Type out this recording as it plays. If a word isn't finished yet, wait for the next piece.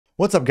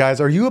What's up, guys?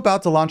 Are you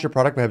about to launch your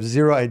product but have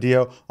zero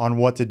idea on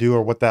what to do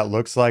or what that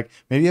looks like?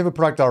 Maybe you have a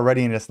product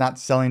already and it's not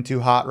selling too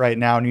hot right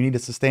now and you need a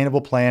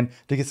sustainable plan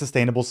to get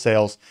sustainable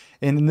sales.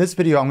 And in this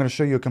video, I'm going to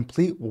show you a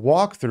complete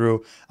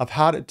walkthrough of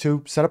how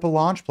to set up a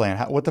launch plan,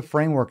 what the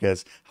framework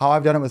is, how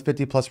I've done it with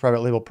 50 plus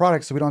private label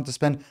products so we don't have to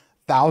spend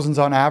thousands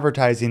on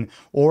advertising,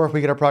 or if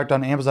we get our product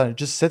on Amazon, it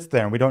just sits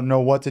there and we don't know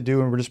what to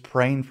do and we're just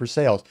praying for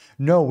sales.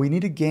 No, we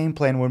need a game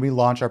plan when we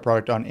launch our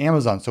product on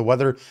Amazon. So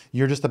whether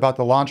you're just about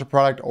to launch a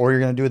product or you're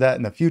going to do that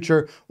in the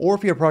future, or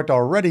if you have a product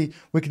already,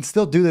 we can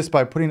still do this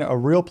by putting a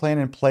real plan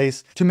in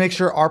place to make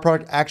sure our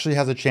product actually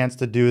has a chance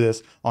to do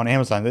this on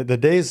Amazon. The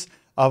days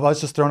of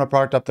us just throwing a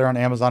product up there on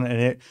Amazon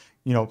and it,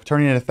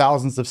 turning into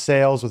thousands of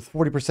sales with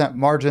 40%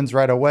 margins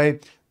right away,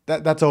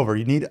 that's over.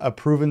 You need a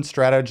proven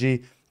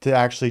strategy to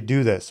actually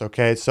do this,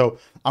 okay? So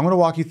I'm gonna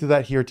walk you through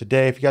that here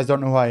today. If you guys don't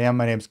know who I am,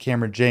 my name is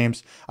Cameron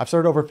James. I've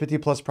started over 50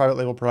 plus private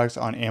label products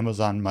on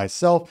Amazon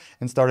myself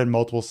and started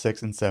multiple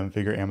 6- and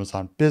 7-figure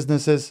Amazon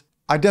businesses.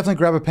 I definitely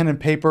grab a pen and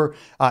paper.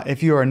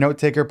 If you are a note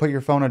taker, put your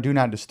phone on do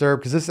not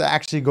disturb, because this is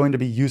actually going to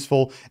be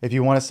useful if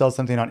you want to sell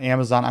something on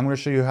Amazon. I'm going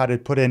to show you how to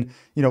put in,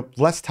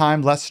 less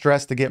time, less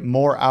stress to get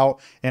more out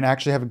and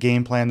actually have a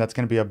game plan that's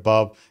going to be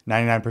above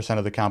 99%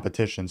 of the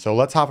competition. So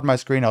let's hop on my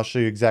screen. I'll show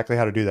you exactly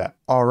how to do that.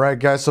 All right,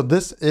 guys. So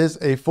this is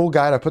a full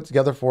guide I put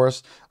together for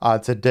us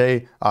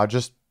today.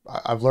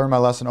 I've learned my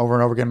lesson over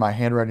and over again. My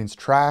handwriting's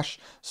trash,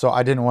 so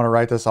I didn't want to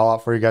write this all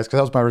out for you guys because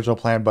that was my original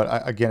plan.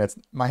 But again,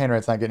 my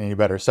handwriting's not getting any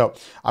better. So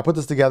I put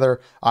this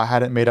together. I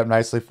had it made up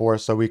nicely for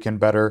us so we can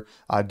better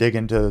dig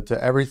into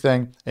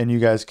everything, and you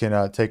guys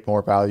can take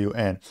more value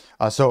in.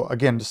 So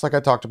again, just like I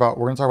talked about,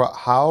 we're going to talk about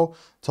how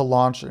to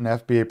launch an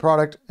FBA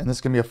product, and this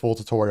can be a full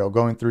tutorial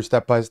going through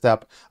step by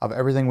step of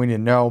everything we need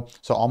to know.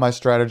 So all my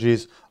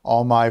strategies,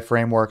 all my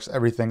frameworks,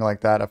 everything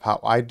like that of how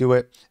I do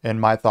it and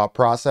my thought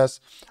process.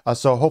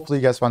 So hopefully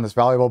you guys find this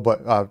valuable,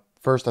 but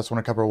first, I just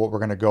want to cover what we're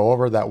going to go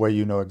over. That way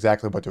you know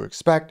exactly what to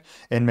expect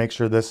and make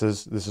sure this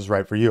is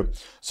right for you.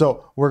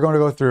 So we're going to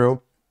go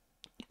through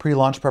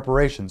pre-launch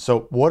preparation.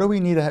 So what do we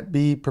need to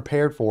be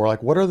prepared for?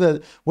 Like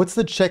what's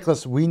the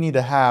checklist we need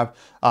to have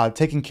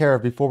taken care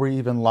of before we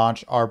even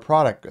launch our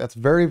product? That's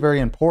very, very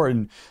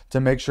important to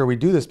make sure we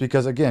do this,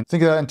 because again,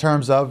 think of that in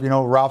terms of,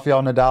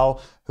 Rafael Nadal,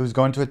 who's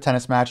going to a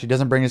tennis match. He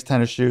doesn't bring his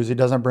tennis shoes. He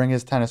doesn't bring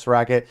his tennis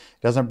racket.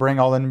 He doesn't bring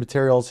all the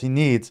materials he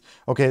needs.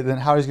 Okay, then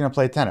how is he going to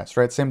play tennis,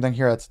 right? Same thing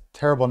here. That's a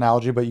terrible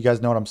analogy, but you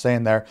guys know what I'm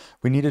saying there.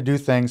 We need to do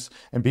things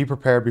and be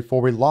prepared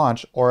before we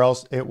launch, or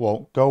else it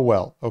won't go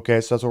well.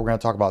 Okay, so that's what we're going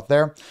to talk about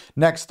there.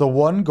 Next, the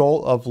one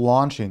goal of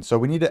launching. So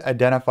we need to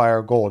identify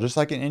our goal. Just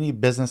like in any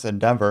business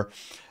endeavor,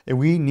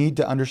 we need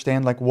to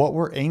understand like what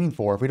we're aiming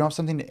for. If we don't have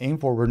something to aim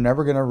for, we're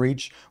never going to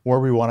reach where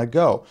we want to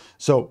go.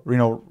 So,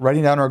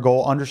 writing down our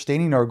goal,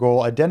 understanding our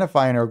goal,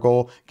 identifying our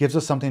goal gives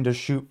us something to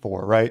shoot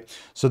for, right?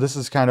 So this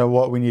is kind of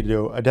what we need to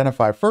do.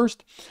 Identify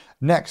first.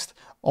 Next,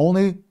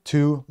 only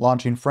 2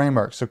 launching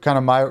frameworks. So kind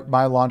of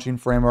my launching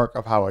framework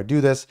of how I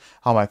do this,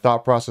 how my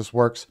thought process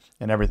works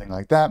and everything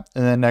like that.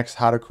 And then next,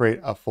 how to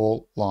create a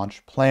full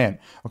launch plan.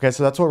 Okay,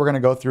 so that's what we're going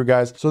to go through,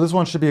 guys. So this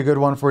one should be a good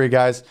one for you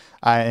guys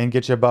and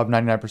get you above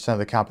 99% of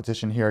the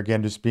competition here.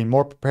 Again, just being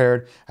more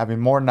prepared, having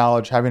more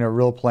knowledge, having a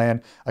real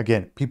plan.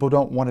 Again, people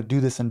don't want to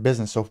do this in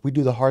business. So if we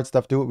do the hard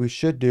stuff, do what we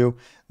should do,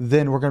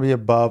 then we're going to be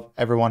above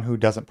everyone who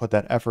doesn't put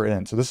that effort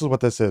in. So this is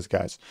what this is,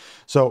 guys.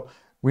 So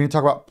we need to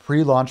talk about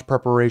pre-launch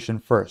preparation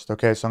first.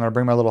 Okay, so I'm going to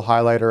bring my little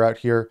highlighter out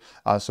here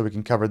so we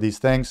can cover these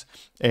things.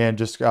 And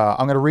just,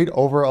 I'm going to read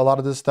over a lot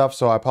of this stuff,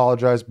 so I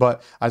apologize,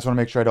 but I just want to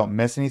make sure I don't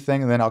miss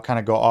anything. And then I'll kind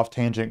of go off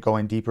tangent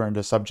going deeper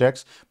into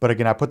subjects. But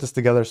again, I put this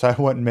together so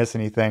I wouldn't miss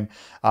anything.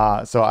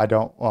 So I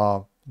don't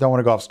want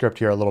to go off script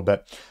here a little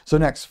bit. So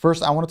next,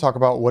 first, I want to talk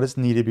about what is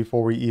needed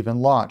before we even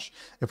launch.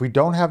 If we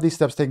don't have these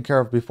steps taken care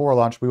of before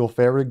launch, we will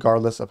fail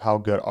regardless of how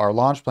good our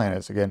launch plan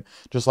is. Again,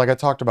 just like I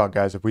talked about,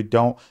 guys, if we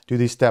don't do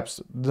these steps,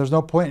 there's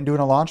no point in doing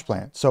a launch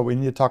plan. So we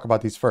need to talk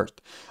about these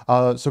first.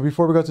 So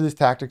before we go through these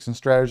tactics and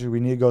strategy, we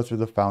need to go through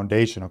the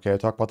foundation. Okay, I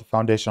talk about the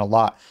foundation a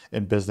lot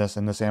in business,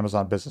 in this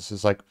Amazon business.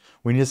 It's like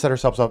we need to set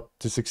ourselves up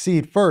to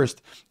succeed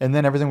first, and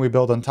then everything we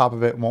build on top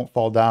of it won't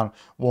fall down,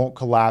 won't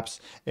collapse,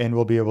 and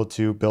we'll be able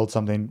to build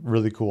something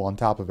really cool on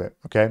top of it.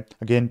 Okay,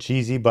 again,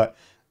 cheesy, but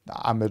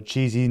I'm a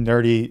cheesy,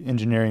 nerdy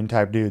engineering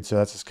type dude, so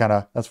that's just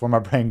that's where my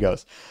brain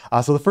goes.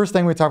 So the first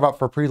thing we talk about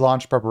for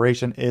pre-launch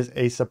preparation is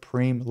a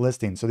supreme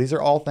listing. So these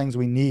are all things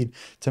we need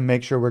to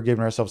make sure we're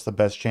giving ourselves the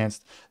best chance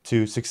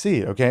to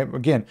succeed. Okay,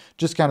 again,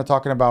 just kind of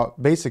talking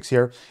about basics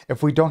here.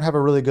 If we don't have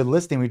a really good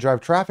listing, we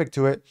drive traffic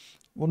to it,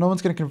 well, no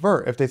one's going to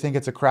convert if they think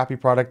it's a crappy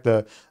product,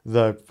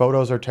 the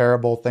photos are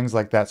terrible, things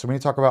like that. So we need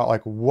to talk about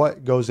like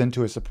what goes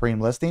into a supreme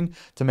listing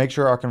to make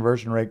sure our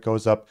conversion rate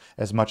goes up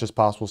as much as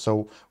possible.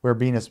 So we're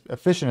being as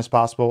efficient as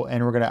possible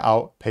and we're going to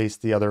outpace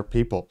the other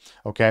people.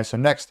 Okay, so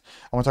next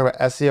I want to talk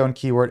about SEO and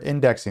keyword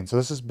indexing. So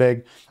this is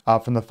big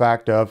from the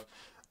fact of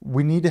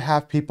we need to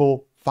have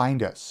people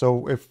find us.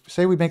 So if,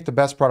 say we make the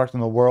best product in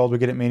the world, we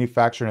get it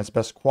manufactured and it's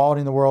best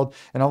quality in the world,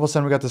 and all of a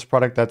sudden we got this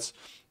product that's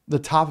the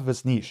top of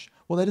its niche.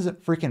 Well, that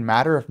doesn't freaking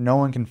matter if no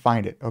one can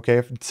find it. Okay.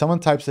 If someone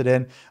types it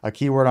in, a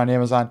keyword on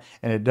Amazon,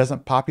 and it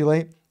doesn't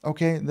populate,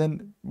 okay,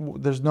 then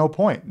there's no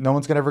point. No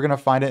one's ever going to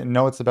find it and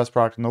know it's the best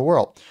product in the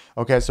world.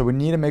 Okay, so we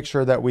need to make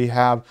sure that we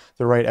have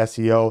the right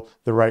SEO,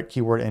 the right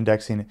keyword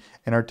indexing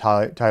in our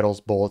titles,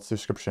 bullets,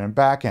 description, and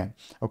backend.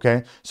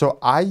 Okay, so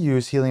I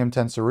use Helium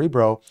 10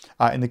 Cerebro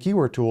in the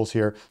keyword tools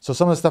here. So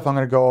some of the stuff I'm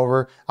going to go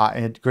over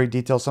in great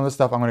detail. Some of the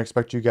stuff I'm going to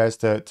expect you guys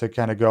to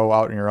kind of go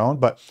out on your own.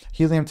 But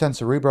Helium 10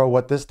 Cerebro,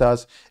 what this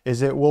does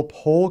is it will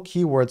pull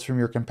keywords from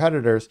your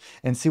competitors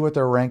and see what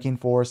they're ranking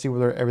for, see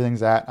where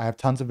everything's at. I have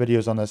tons of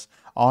videos on this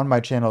on my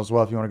channel as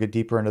well if you want to get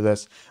deeper into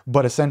this.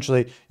 But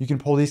essentially, you can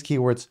pull these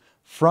keywords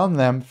from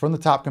them, from the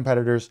top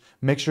competitors,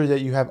 make sure that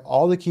you have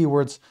all the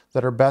keywords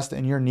that are best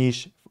in your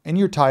niche, in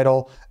your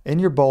title, in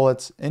your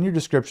bullets, in your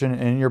description,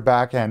 and in your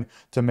backend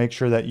to make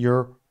sure that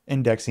you're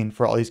indexing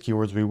for all these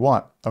keywords we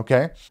want.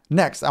 Okay.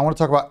 Next, I want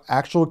to talk about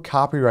actual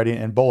copywriting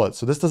and bullets.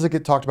 So this doesn't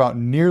get talked about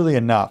nearly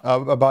enough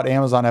about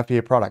Amazon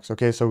FBA products.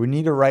 Okay. So we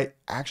need to write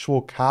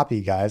actual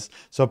copy, guys.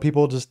 So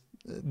people just,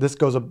 this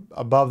goes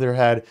above their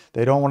head.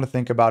 They don't want to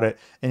think about it,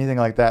 anything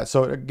like that.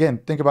 So again,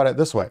 think about it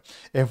this way.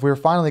 If we're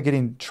finally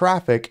getting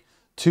traffic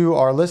to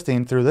our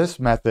listing through this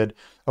method,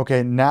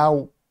 okay,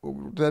 now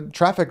the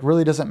traffic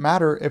really doesn't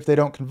matter if they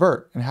don't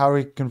convert. And how do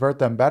we convert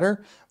them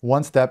better?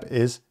 One step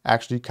is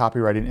actually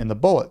copywriting in the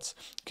bullets,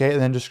 okay?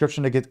 And then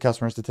description to get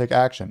customers to take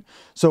action.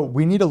 So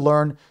we need to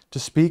learn to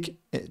speak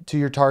to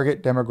your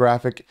target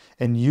demographic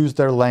and use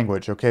their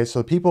language, okay?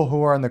 So people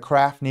who are in the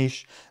craft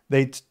niche,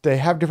 they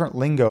have different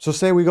lingo. So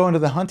say we go into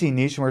the hunting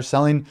niche and we're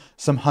selling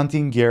some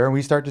hunting gear and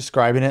we start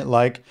describing it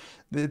like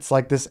it's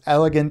like this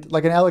elegant,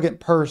 like an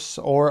elegant purse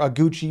or a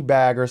Gucci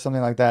bag or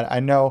something like that. I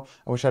know,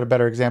 I wish I had a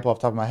better example off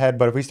the top of my head,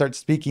 but if we start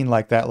speaking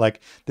like that,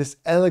 like this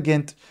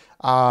elegant,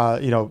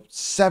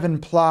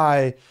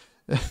 7-ply,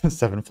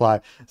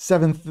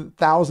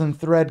 7,000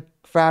 thread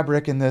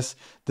fabric in this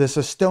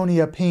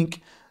Estonia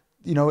pink,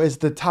 is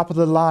the top of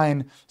the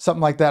line,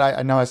 something like that.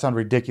 I know I sound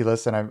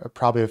ridiculous and I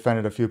probably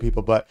offended a few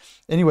people, but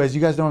anyways,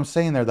 you guys know what I'm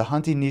saying there. The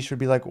hunting niche would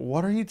be like,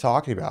 what are you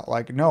talking about?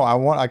 Like, no,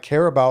 I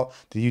care about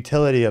the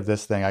utility of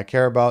this thing. I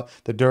care about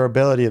the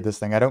durability of this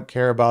thing. I don't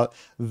care about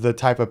the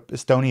type of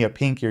Estonia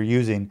pink you're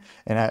using.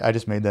 And I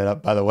just made that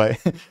up, by the way.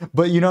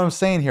 But you know what I'm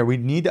saying here? We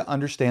need to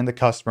understand the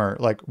customer,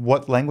 like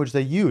what language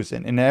they use.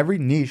 And in every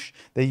niche,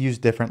 they use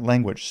different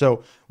language.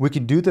 So we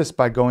can do this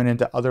by going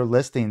into other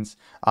listings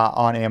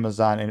on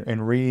Amazon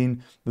and reading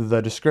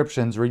the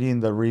descriptions, reading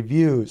the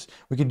reviews.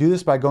 We can do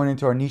this by going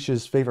into our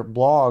niche's favorite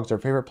blogs or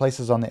favorite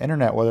places on the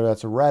internet, whether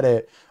that's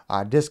Reddit,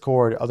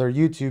 Discord, other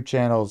YouTube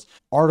channels,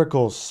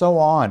 articles, so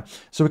on.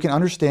 So we can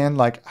understand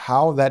like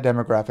how that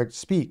demographic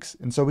speaks.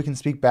 And so we can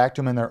speak back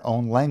to them in their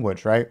own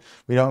language, right?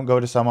 We don't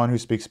go to someone who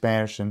speaks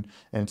Spanish and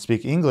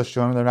speak English to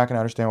them. They're not going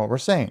to understand what we're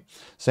saying.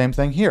 Same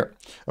thing here.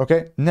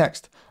 Okay,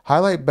 next,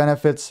 highlight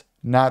benefits,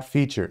 not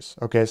features.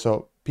 Okay,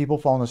 so people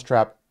fall in this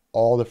trap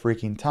all the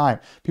freaking time.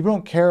 People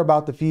don't care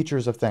about the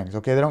features of things,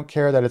 okay? They don't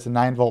care that it's a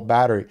 9-volt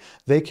battery.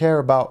 They care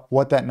about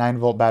what that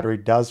 9-volt battery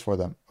does for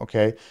them,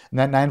 okay? And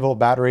that 9-volt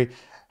battery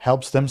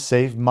helps them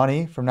save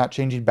money from not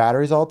changing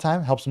batteries all the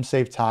time, helps them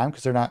save time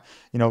because they're not,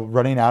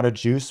 running out of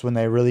juice when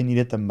they really need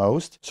it the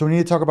most. So we need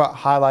to talk about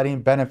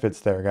highlighting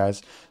benefits there,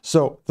 guys.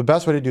 So the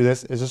best way to do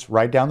this is just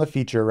write down the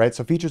feature, right?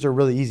 So features are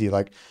really easy.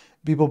 Like,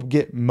 people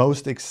get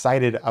most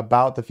excited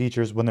about the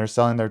features when they're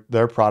selling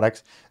their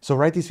products. So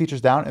write these features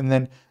down and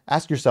then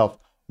ask yourself,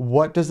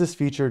 what does this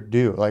feature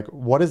do? Like,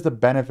 what is the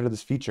benefit of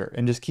this feature?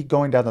 And just keep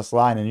going down this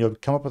line and you'll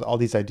come up with all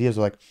these ideas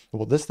like,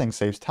 well, this thing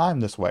saves time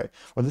this way,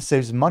 or this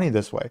saves money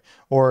this way,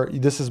 or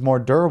this is more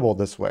durable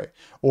this way,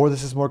 or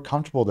this is more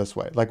comfortable this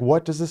way. Like,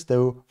 what does this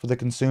do for the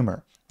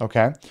consumer?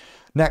 Okay.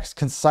 Next,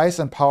 concise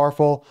and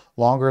powerful.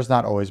 Longer is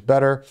not always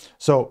better.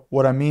 So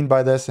what I mean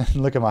by this, and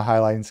look at my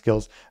highlighting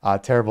skills,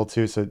 terrible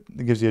too. So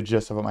it gives you a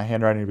gist of what my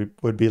handwriting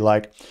would be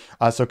like.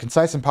 So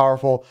concise and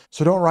powerful.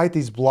 So don't write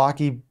these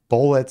blocky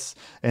bullets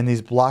and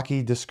these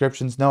blocky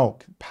descriptions. No,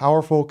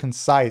 powerful,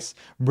 concise.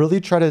 Really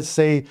try to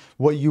say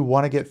what you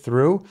want to get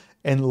through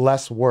in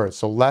less words.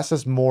 So less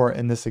is more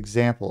in this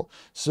example.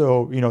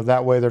 So,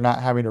 that way they're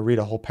not having to read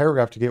a whole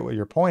paragraph to get what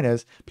your point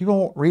is. People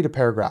won't read a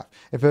paragraph.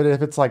 If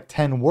it's like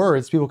 10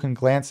 words, people can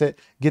glance it,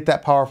 get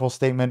that powerful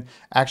statement,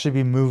 actually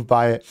be moved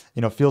by it,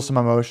 feel some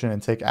emotion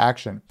and take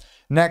action.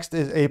 Next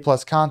is A+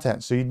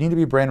 content. So you need to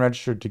be brand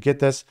registered to get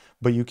this,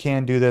 but you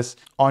can do this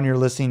on your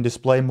listing,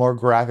 display more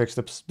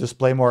graphics,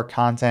 display more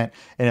content,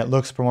 and it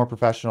looks more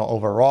professional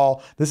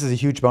overall. This is a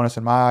huge bonus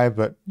in my eye,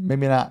 but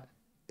maybe not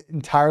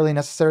entirely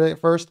necessarily at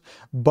first,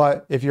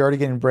 but if you're already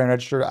getting brand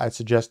registered, I'd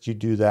suggest you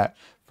do that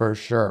for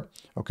sure.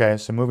 Okay,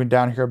 so moving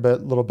down here a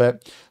little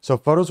bit. So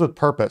photos with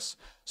purpose.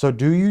 So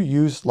do you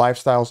use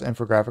lifestyles,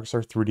 infographics,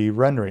 or 3D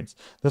renderings?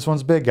 This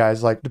one's big,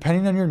 guys. Like,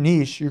 depending on your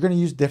niche, you're going to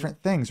use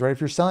different things, right?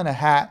 If you're selling a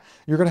hat,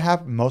 you're going to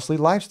have mostly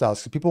lifestyles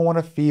because people want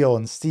to feel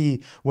and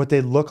see what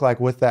they look like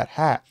with that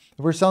hat.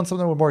 If we're selling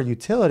something with more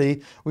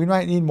utility, we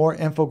might need more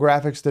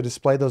infographics to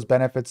display those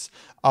benefits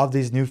of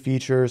these new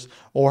features,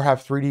 or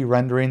have 3D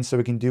renderings so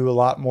we can do a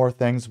lot more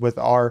things with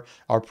our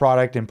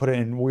product and put it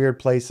in weird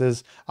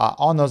places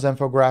on those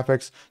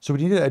infographics. So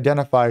we need to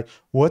identify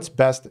what's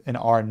best in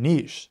our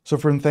niche. So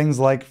for things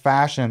like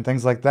fashion,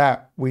 things like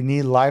that, we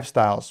need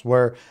lifestyles,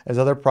 whereas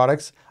other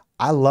products,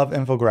 I love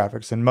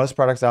infographics, and most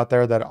products out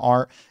there that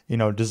aren't,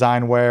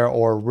 design wear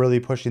or really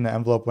pushing the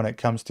envelope when it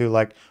comes to,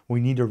 like, we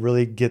need to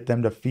really get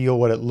them to feel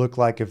what it looked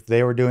like if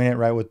they were doing it,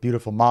 right? With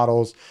beautiful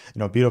models,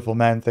 beautiful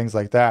men, things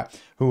like that,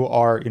 who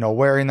are,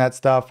 wearing that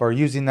stuff or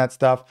using that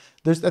stuff.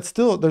 There's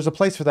a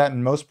place for that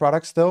in most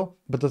products still,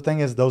 but the thing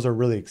is, those are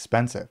really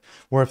expensive.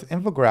 Where with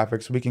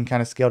infographics, we can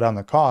kind of scale down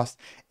the cost,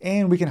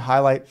 and we can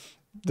highlight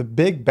the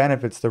big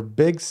benefits, the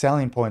big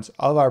selling points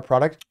of our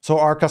product, so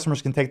our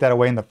customers can take that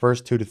away in the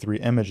first 2 to 3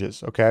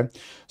 images. Okay,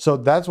 so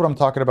that's what I'm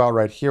talking about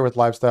right here with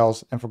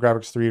lifestyles,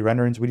 infographics, 3D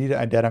renderings. We need to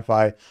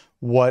identify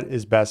what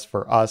is best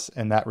for us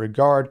in that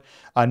regard.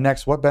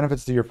 Next, what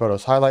benefits do your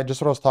photos highlight?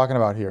 Just what I was talking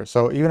about here.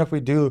 So even if we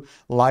do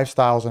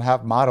lifestyles and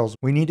have models,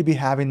 we need to be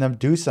having them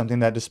do something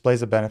that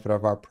displays the benefit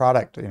of our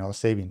product,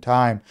 saving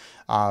time,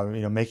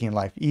 making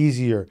life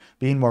easier,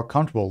 being more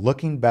comfortable,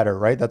 looking better,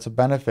 right? That's a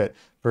benefit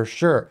for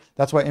sure.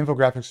 That's why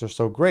infographics are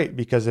so great,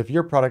 because if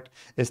your product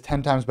is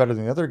 10 times better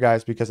than the other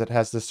guys because it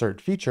has this certain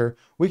feature,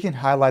 we can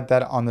highlight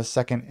that on the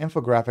second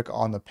infographic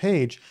on the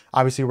page.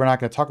 Obviously, we're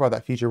not going to talk about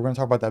that feature. We're going to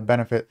talk about that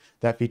benefit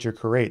that feature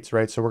creates,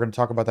 right? So we're going to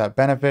talk about that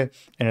benefit,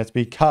 and it's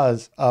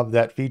because of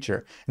that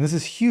feature. And this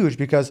is huge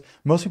because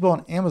most people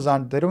on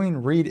Amazon, they don't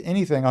even read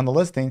anything on the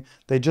listing.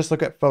 They just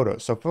look at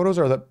photos. So photos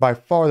are by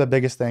far the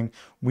biggest thing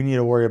we need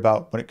to worry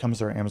about when it comes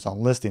to our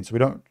Amazon listing.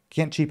 So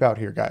can't cheap out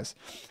here, guys.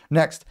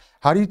 Next,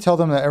 how do you tell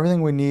them that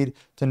everything we need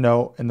to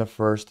know in the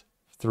first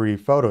 3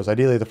 photos,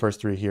 ideally the first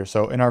 3 here?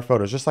 So in our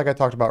photos, just like I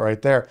talked about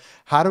right there,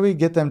 how do we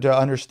get them to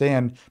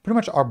understand pretty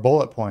much our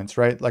bullet points,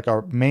 right? Like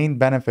our main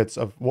benefits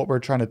of what we're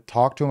trying to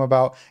talk to them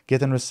about, get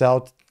them to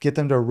sell, get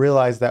them to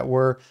realize that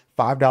we're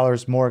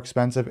 $5 more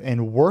expensive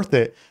and worth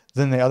it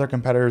than the other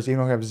competitors, even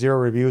though we have 0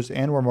 reviews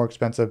and we're more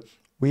expensive.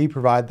 We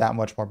provide that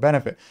much more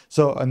benefit.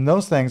 So in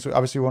those things,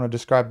 obviously we want to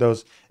describe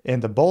those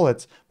in the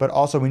bullets, but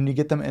also we need to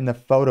get them in the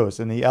photos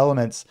and the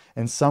elements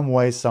in some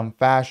way, some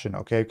fashion,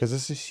 okay? Because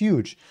this is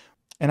huge.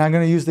 And I'm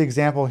going to use the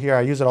example here.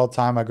 I use it all the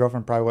time. My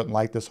girlfriend probably wouldn't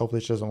like this.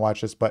 Hopefully she doesn't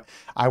watch this, but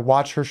I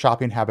watch her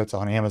shopping habits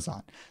on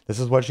Amazon. This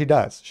is what she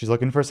does. She's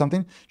looking for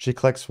something. She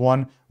clicks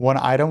one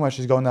item when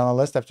she's going down the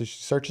list after she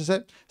searches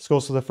it,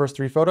 scrolls to the first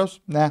 3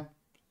 photos. Nah,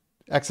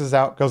 X's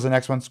out, goes to the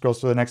next one, scrolls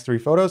to the next 3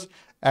 photos,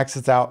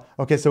 exits out.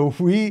 Okay, so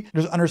if we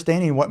just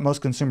understanding what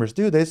most consumers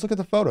do, they just look at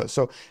the photos.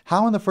 So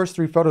how in the first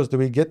 3 photos do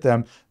we get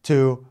them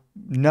to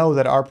know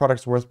that our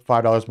product's worth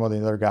 $5 more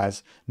than the other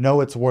guys? Know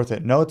it's worth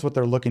it. Know it's what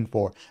they're looking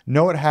for.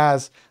 Know it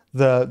has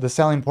the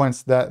selling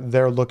points that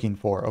they're looking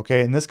for.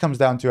 Okay, and this comes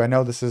down to, I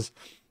know this is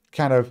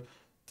kind of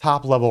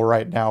top level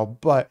right now,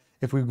 but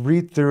if we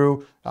read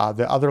through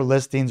the other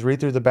listings, read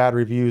through the bad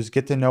reviews,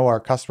 get to know our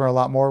customer a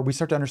lot more, we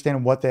start to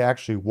understand what they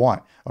actually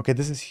want. Okay,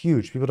 this is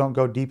huge. People don't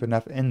go deep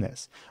enough in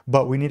this,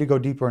 but we need to go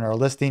deeper in our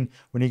listing.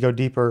 We need to go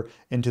deeper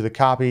into the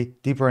copy,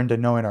 deeper into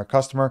knowing our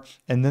customer.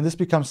 And then this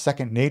becomes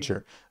second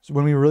nature. So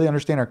when we really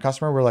understand our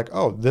customer, we're like,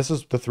 oh, this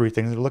is the 3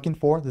 things they're looking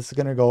for. This is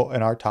going to go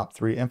in our top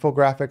 3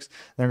 infographics.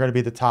 They're going to be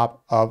the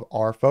top of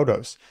our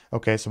photos.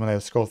 Okay, so when they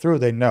scroll through,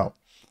 they know.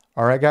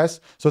 All right,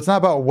 guys. So it's not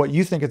about what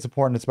you think is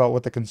important. It's about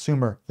what the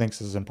consumer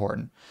thinks is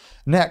important.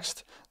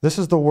 Next, this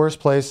is the worst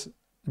place to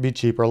be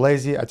cheap or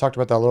lazy. I talked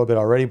about that a little bit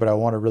already, but I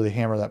want to really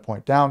hammer that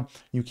point down.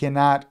 You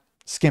cannot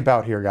skimp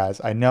out here, guys.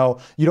 I know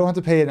you don't have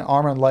to pay an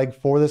arm and leg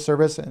for this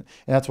service. And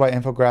that's why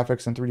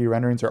infographics and 3D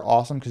renderings are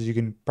awesome, because you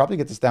can probably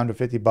get this down to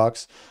 $50,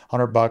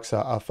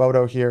 $100 a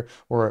photo here,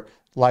 where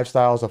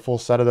lifestyles, a full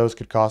set of those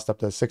could cost up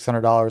to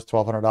 $600,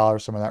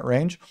 $1,200, some of that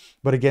range.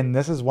 But again,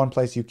 this is one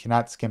place you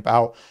cannot skimp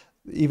out.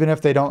 Even if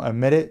they don't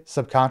admit it,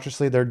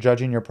 subconsciously, they're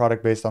judging your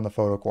product based on the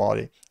photo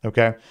quality,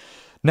 okay?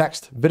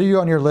 Next, video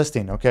on your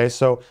listing, okay?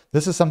 So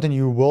this is something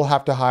you will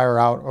have to hire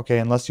out, okay?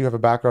 Unless you have a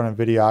background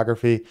in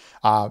videography.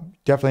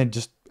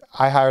 Definitely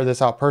I hire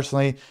this out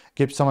personally.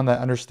 Get someone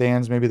that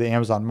understands maybe the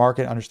Amazon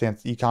market,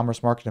 understands the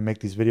e-commerce market, to make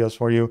these videos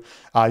for you.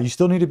 You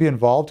still need to be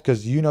involved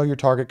because you know your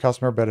target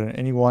customer better than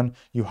anyone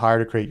you hire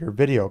to create your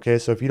video, okay?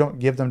 So if you don't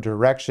give them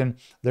direction,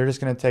 they're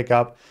just gonna take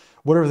up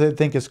whatever they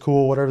think is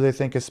cool, whatever they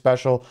think is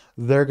special,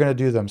 they're going to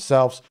do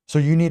themselves. So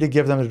you need to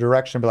give them the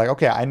direction and be like,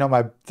 okay, I know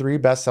my 3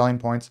 best selling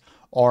points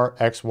are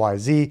X, Y,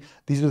 Z.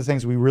 These are the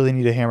things we really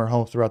need to hammer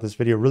home throughout this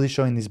video, really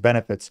showing these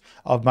benefits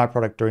of my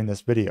product during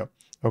this video.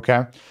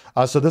 Okay,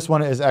 so this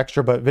one is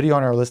extra, but video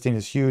on our listing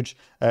is huge.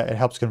 It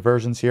helps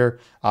conversions here,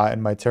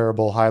 and my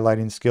terrible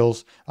highlighting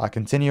skills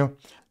continue.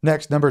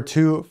 Next, number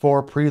 2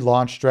 for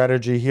pre-launch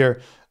strategy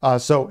here.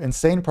 So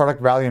insane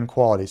product value and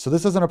quality. So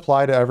this doesn't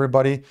apply to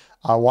everybody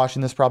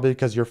watching this probably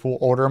because your full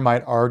order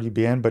might already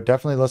be in, but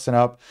definitely listen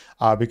up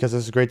because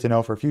this is great to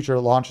know for future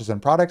launches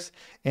and products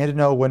and to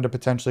know when to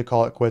potentially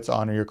call it quits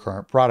on your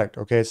current product.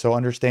 Okay, so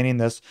understanding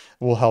this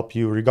will help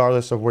you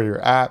regardless of where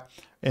you're at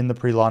in the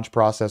pre-launch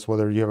process,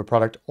 whether you have a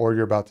product or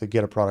you're about to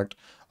get a product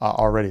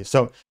already.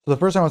 So the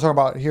first thing I want to talk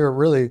about here,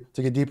 really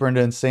to get deeper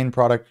into insane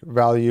product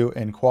value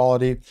and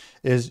quality,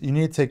 is you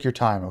need to take your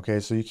time. Okay,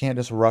 so you can't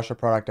just rush a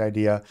product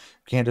idea.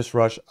 You can't just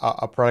rush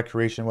a product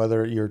creation,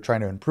 whether you're trying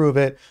to improve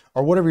it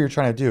or whatever you're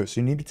trying to do. So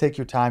you need to take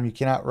your time. You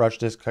cannot rush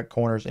this, cut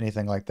corners,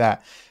 anything like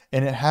that.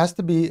 And it has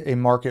to be a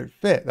market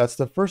fit. That's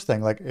the first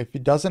thing. Like if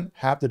it doesn't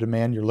have the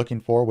demand you're looking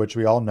for, which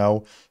we all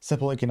know,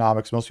 simple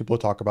economics, most people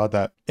talk about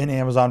that in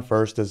Amazon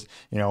first is,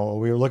 we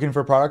were looking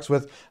for products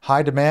with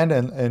high demand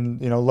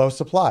and low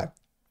supply.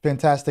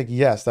 Fantastic.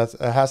 Yes, it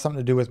has something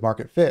to do with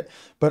market fit.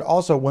 But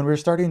also when we're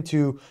starting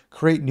to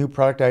create new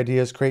product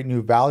ideas, create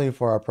new value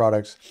for our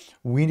products,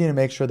 we need to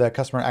make sure that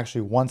customer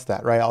actually wants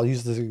that, right? I'll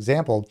use this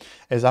example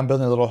as I'm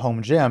building a little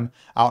home gym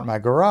out in my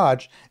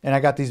garage, and I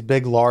got these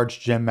big, large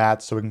gym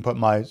mats so we can put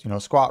my,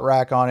 squat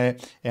rack on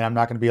it, and I'm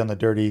not going to be on the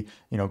dirty,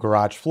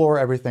 garage floor,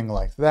 everything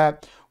like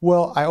that.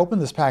 Well, I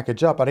opened this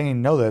package up. I didn't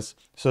even know this.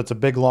 So it's a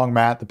big, long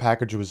mat. The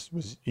package was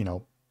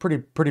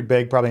pretty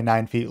big, probably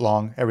 9 feet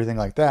long, everything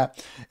like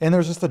that. And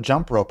there's just a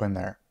jump rope in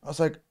there. I was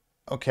like,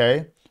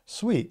 okay,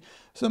 sweet.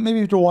 So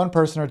maybe to one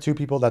person or 2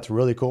 people, that's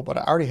really cool, but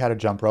I already had a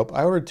jump rope.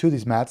 I ordered 2 of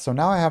these mats, so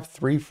now I have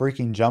 3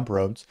 freaking jump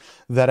ropes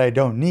that I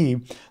don't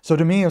need. So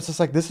to me, it's just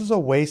like, this is a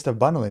waste of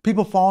bundling.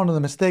 People fall into the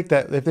mistake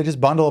that if they just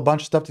bundle a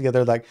bunch of stuff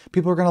together, like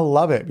people are gonna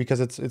love it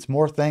because it's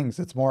more things,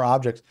 it's more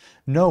objects.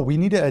 No, we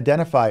need to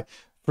identify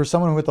for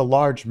someone with a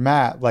large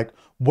mat, like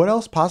what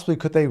else possibly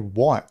could they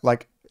want?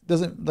 Like,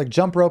 doesn't like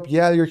jump rope,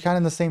 yeah, you're kind of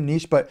in the same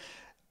niche, but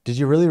did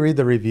you really read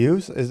the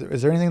reviews?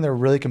 Is there anything they're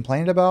really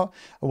complaining about?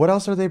 What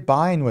else are they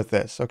buying with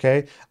this?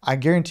 Okay, I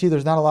guarantee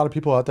there's not a lot of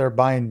people out there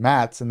buying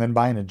mats and then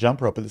buying a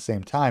jump rope at the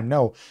same time.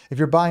 No, if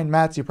you're buying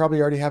mats, you probably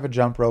already have a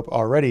jump rope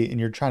already and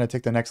you're trying to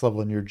take the next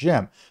level in your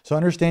gym. So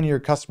understanding your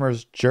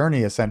customer's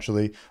journey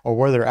essentially, or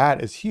where they're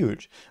at, is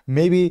huge.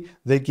 Maybe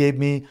they gave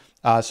me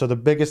so the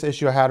biggest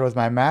issue I had with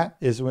my mat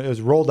is when it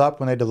was rolled up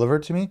when they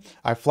delivered it to me.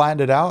 I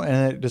flattened it out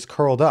and it just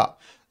curled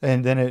up.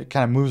 And then it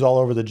kind of moves all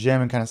over the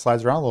gym and kind of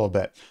slides around a little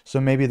bit.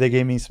 So maybe they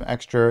gave me some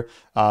extra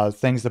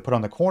things to put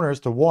on the corners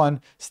to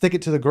 1, stick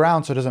it to the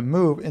ground so it doesn't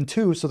move, and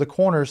 2, so the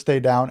corners stay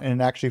down and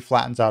it actually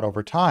flattens out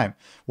over time.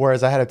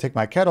 Whereas I had to take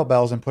my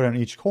kettlebells and put it in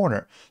each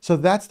corner. So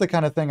that's the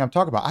kind of thing I'm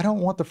talking about. I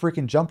don't want the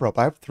freaking jump rope.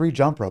 I have 3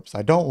 jump ropes.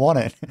 I don't want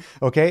it.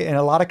 Okay. And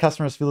a lot of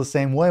customers feel the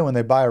same way when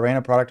they buy a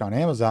random product on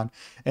Amazon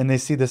and they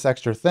see this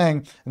extra thing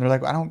and they're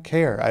like, I don't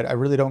care. I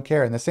really don't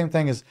care. And the same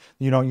thing is,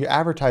 you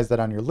advertise that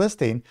on your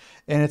listing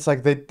and it's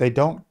like they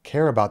don't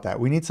care about that.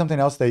 We need something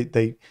else.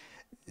 They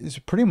is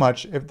pretty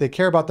much, if they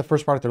care about the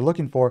first product they're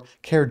looking for,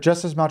 care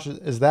just as much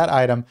as that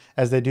item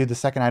as they do the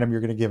second item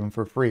you're going to give them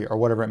for free or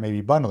whatever it may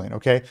be bundling.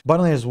 Okay,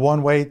 bundling is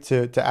one way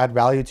to add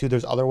value to.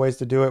 There's other ways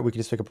to do it. We can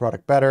just make a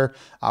product better.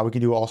 We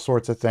can do all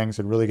sorts of things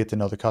and really get to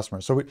know the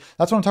customer. So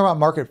that's what I'm talking about,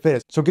 market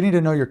fit. So getting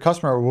to know your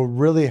customer will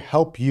really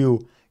help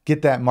you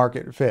get that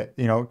market fit,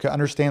 to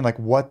understand like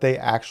what they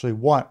actually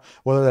want,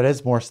 whether that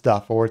is more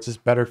stuff or it's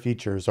just better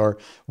features or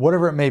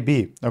whatever it may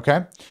be.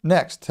 Okay.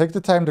 Next, take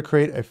the time to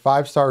create a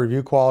 5-star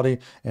review quality,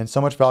 and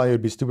so much value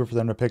would be stupid for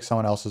them to pick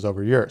someone else's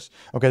over yours.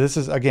 Okay. This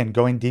is again,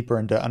 going deeper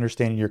into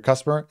understanding your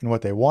customer and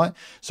what they want.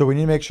 So we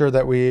need to make sure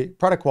that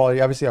product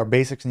quality, obviously our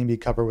basics need to be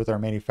covered with our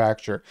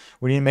manufacturer.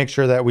 We need to make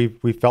sure that we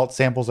felt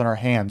samples in our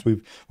hands.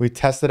 We've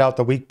tested out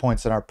the weak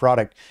points in our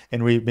product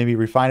and we maybe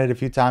refined it a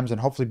few times. And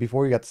hopefully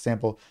before you got the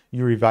sample,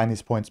 you refine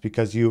these points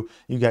because you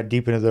got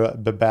deep into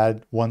the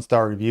bad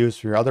 1-star reviews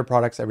for your other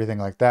products, everything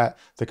like that,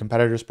 the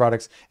competitors'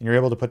 products, and you're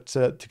able to put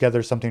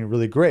together something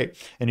really great.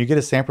 And you get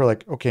a sample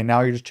like, okay,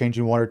 now you're just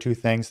changing 1 or 2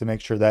 things to make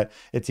sure that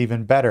it's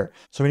even better.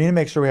 So we need to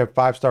make sure we have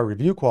 5-star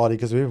review quality,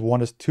 because if we have 1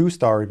 to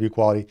 2-star review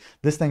quality,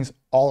 this thing's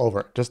all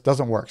over. It just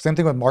doesn't work. Same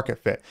thing with market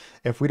fit.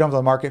 If we don't have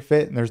the market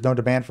fit and there's no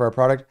demand for our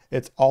product,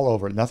 it's all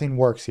over. Nothing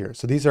works here.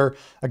 So these are,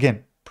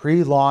 again,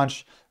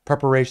 pre-launch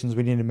preparations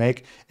we need to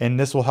make, and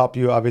this will help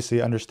you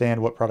obviously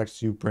understand what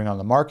products you bring on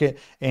the market,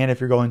 and if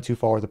you're going too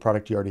far with the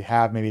product you already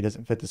have, maybe it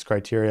doesn't fit this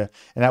criteria,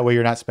 and that way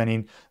you're not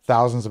spending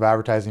thousands of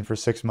advertising for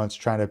 6 months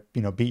trying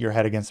to beat your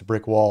head against a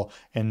brick wall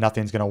and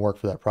nothing's going to work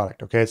for that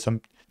product. Okay,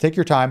 so take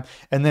your time,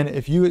 and then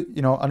if you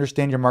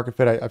understand your market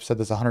fit, I've said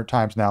this 100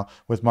 times now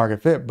with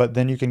market fit, but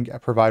then you can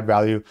provide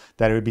value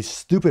that it would be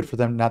stupid for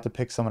them not to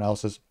pick someone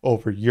else's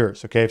over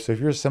yours. Okay, so if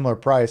you're a similar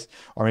price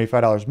or maybe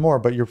 $5 more,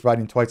 but you're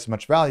providing twice as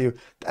much value,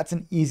 that's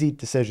an easy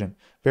decision,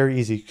 very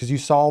easy, because you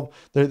solve.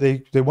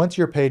 They went to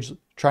your page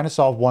trying to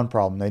solve one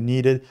problem. They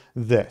needed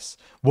this.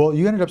 Well,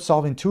 you ended up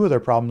solving two of their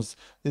problems.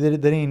 They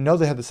didn't even know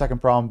they had the second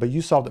problem, but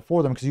you solved it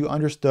for them because you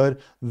understood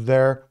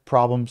their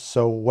problem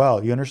so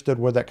well. You understood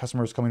where that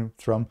customer was coming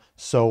from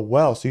so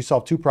well. So you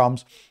solved two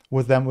problems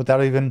with them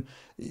without even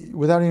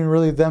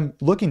really them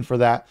looking for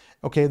that.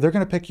 Okay, they're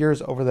going to pick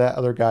yours over that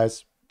other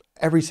guy's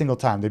every single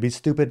time. They'd be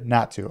stupid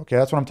not to. Okay,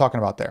 that's what I'm talking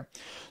about there.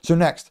 So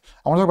next,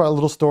 I want to talk about a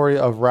little story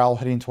of Raul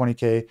hitting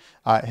 20K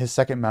his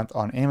second month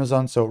on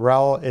Amazon. So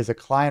Raul is a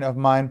client of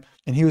mine,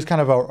 and he was kind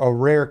of a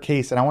rare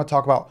case. And I want to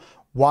talk about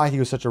why he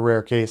was such a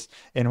rare case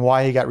and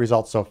why he got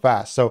results so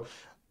fast. So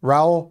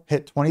Raul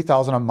hit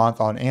 20,000 a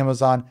month on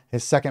Amazon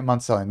his second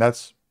month selling.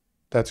 That's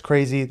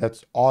crazy.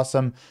 That's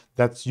awesome.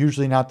 That's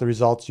usually not the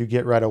results you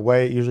get right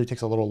away. It usually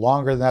takes a little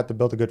longer than that to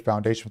build a good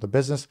foundation for the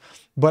business.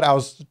 But I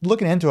was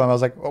looking into him. I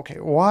was like, okay,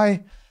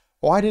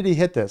 why did he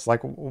hit this?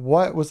 Like,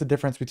 what was the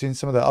difference between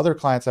some of the other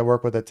clients I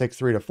work with that take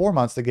 3 to 4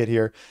 months to get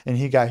here and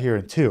he got here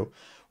in 2?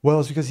 Well,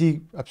 it's because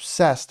he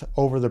obsessed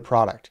over the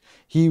product.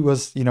 He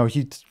was,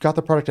 he got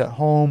the product at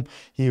home.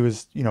 He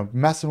was,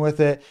 messing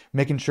with it,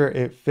 making sure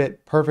it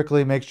fit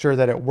perfectly, make sure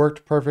that it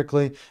worked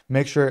perfectly,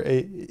 make sure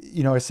it,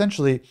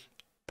 essentially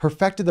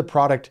perfected the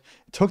product,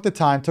 took the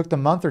time, took the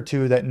month or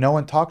two that no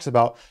one talks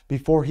about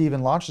before he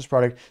even launched this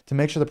product to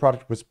make sure the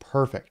product was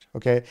perfect,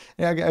 okay?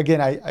 And again,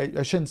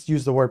 I shouldn't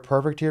use the word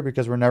perfect here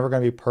because we're never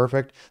gonna be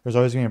perfect. There's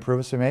always gonna be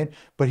improvements to be made,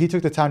 but he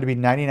took the time to be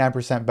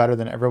 99% better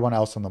than everyone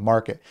else on the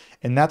market.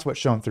 And that's what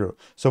shone through.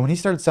 So when he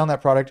started selling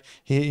that product,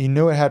 he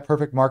knew it had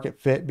perfect market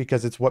fit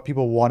because it's what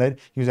people wanted.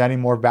 He was adding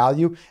more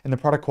value and the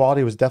product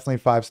quality was definitely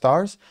 5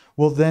 stars.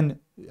 Well, then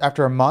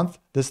after a month,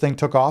 this thing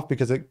took off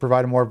because it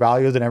provided more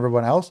value than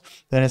everyone else.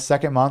 Then his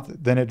second month,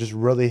 then it just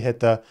really hit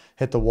the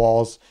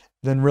walls,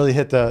 then really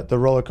hit the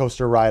roller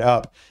coaster ride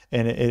up,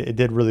 and it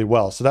did really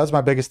well. So that's my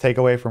biggest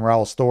takeaway from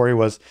Raul's story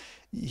was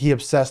he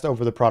obsessed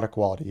over the product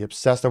quality. He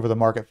obsessed over the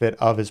market fit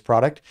of his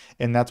product,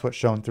 and that's what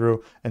shone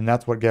through, and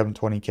that's what gave him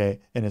 20K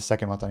in his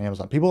second month on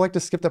Amazon. People like to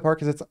skip that part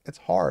because it's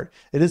hard.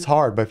 It is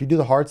hard, but if you do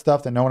the hard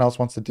stuff that no one else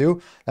wants to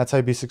do, that's how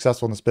you be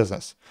successful in this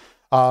business.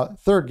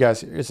 Third,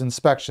 guys, is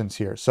inspections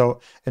here. So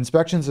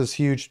inspections is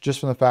huge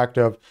just from the fact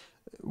of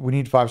we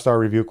need 5-star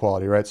review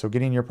quality, right? So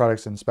getting your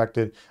products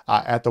inspected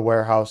at the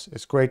warehouse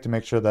is great to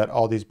make sure that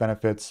all these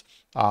benefits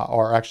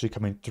are actually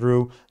coming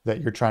through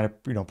that you're trying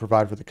to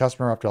provide for the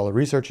customer after all the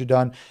research you've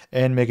done,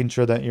 and making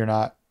sure that you're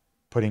not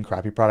putting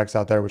crappy products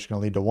out there, which is going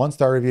to lead to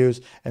 1-star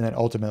reviews and then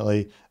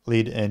ultimately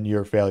lead in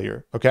your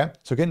failure. Okay,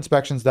 so get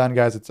inspections done,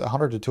 guys. It's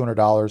 $100 to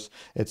 $200.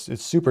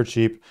 It's super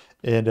cheap,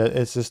 and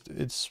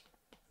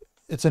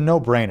it's a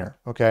no-brainer.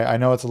 Okay, I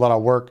know it's a lot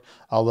of work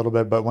a little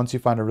bit, but once you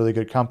find a really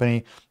good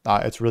company,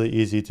 it's really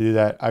easy to do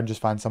that. I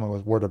just find someone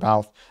with word of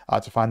mouth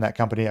to find that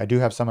company. I do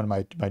have some in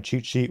my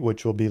cheat sheet,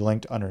 which will be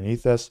linked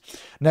underneath this.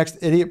 Next,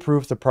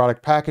 idiot-proof the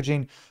product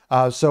packaging.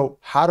 So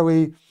how do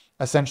we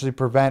essentially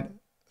prevent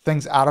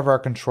things out of our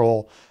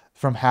control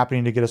from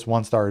happening to get us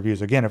 1-star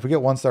reviews? Again, if we get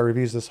 1-star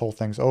reviews, this whole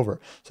thing's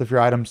over. So if your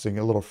item's a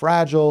little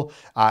fragile,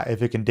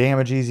 if it can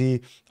damage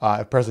easy,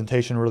 if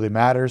presentation really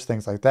matters,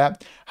 things like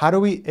that, how do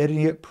we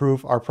idiot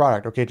proof our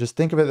product? Okay, just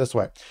think of it this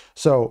way.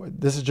 So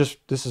this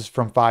is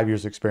from 5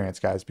 years experience,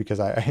 guys, because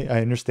I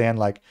understand,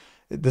 like,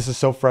 this is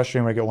so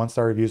frustrating when I get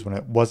 1-star reviews when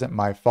it wasn't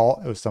my fault,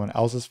 it was someone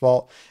else's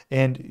fault.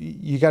 And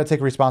you got to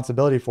take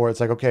responsibility for it. It's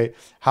like, okay,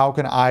 how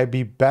can I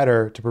be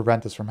better to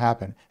prevent this from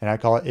happening? And I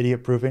call it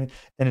idiot proofing.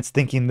 And it's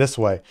thinking this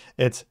way.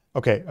 It's,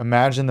 okay,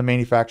 imagine the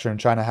manufacturer in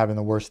China having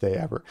the worst day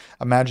ever.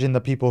 Imagine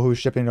the people who are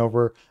shipping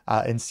over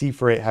in sea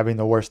freight having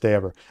the worst day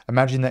ever.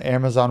 Imagine the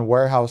Amazon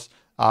warehouse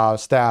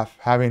staff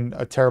having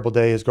a terrible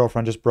day. His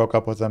girlfriend just broke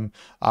up with him.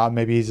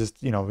 Maybe he's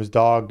just, his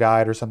dog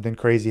died or something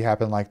crazy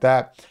happened like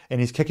that. And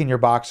he's kicking your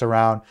box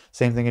around.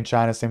 Same thing in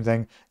China, same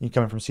thing you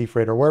coming from sea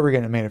freight or wherever you're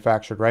getting it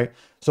manufactured, right?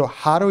 So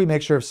how do we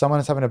make sure if someone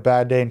is having a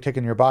bad day and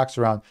kicking your box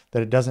around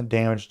that it doesn't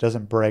damage,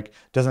 doesn't break,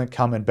 doesn't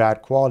come in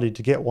bad quality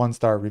to get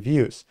 1-star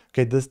reviews?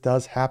 Okay, this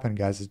does happen,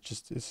 guys.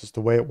 It's just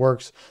the way it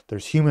works.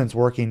 There's humans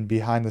working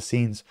behind the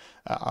scenes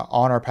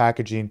on our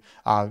packaging,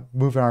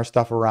 moving our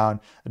stuff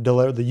around,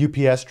 deliver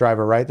the UPS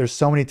driver, right? There's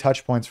so many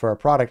touch points for our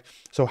product.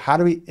 So how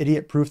do we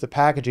idiot proof the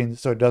packaging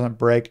so it doesn't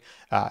break,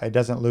 it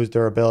doesn't lose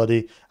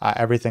durability,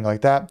 everything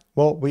like that?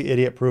 Well, we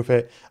idiot proof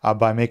it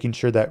by making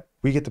sure that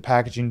we get the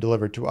packaging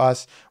delivered to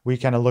us. We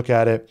kind of look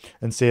at it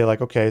and say,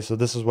 like, okay, so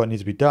this is what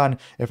needs to be done.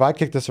 If I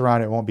kick this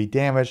around, it won't be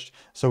damaged.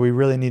 So we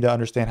really need to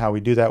understand how we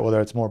do that, whether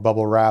it's more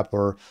bubble wrap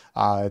or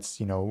it's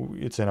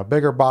in a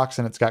bigger box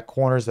and it's got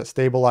corners that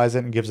stabilize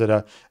it and gives it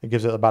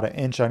about 1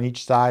 inch on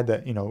each side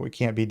that it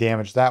can't be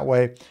damaged that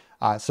way.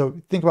 So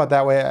think about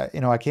that way.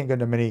 I can't go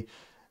into many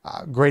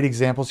great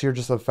examples here,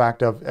 just the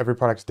fact of every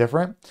product's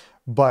different,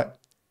 but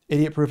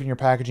idiot proofing your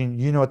packaging,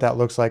 you know what that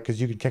looks like because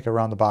you can kick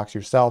around the box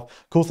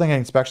yourself. Cool thing an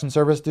inspection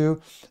service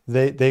do,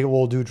 they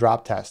will do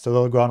drop tests. So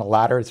they'll go on a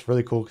ladder. It's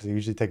really cool because they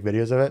usually take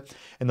videos of it,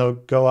 and they'll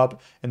go up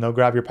and they'll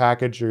grab your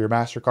package or your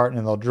master carton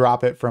and they'll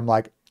drop it from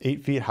like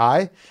 8 feet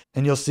high,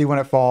 and you'll see when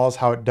it falls,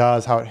 how it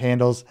does, how it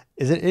handles.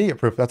 Is it idiot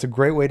proof? That's a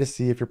great way to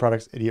see if your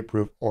product's idiot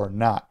proof or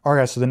not. All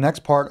right, so the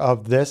next part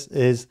of this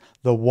is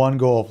the one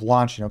goal of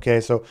launching. Okay,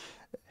 so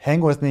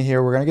hang with me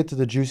here. We're going to get to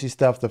the juicy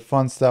stuff, the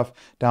fun stuff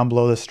down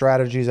below, the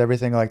strategies,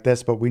 everything like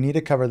this, but we need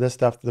to cover this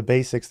stuff, the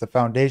basics, the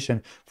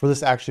foundation for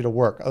this actually to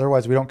work.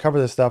 Otherwise, we don't cover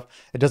this stuff,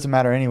 it doesn't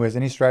matter anyways.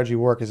 Any strategy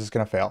work is just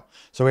going to fail.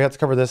 So we have to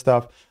cover this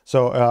stuff.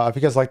 So if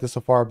you guys like this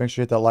so far, make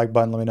sure you hit that like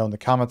button. Let me know in the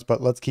comments,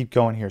 but let's keep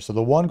going here. So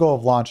the one goal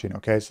of launching,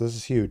 okay, so this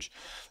is huge.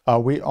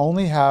 We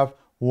only have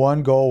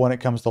one goal when it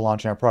comes to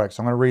launching our product.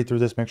 So I'm going to read through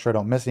this, make sure I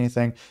don't miss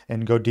anything,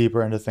 and go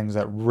deeper into things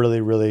that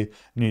really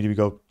need to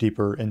go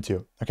deeper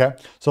into. Okay.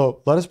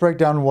 So let us break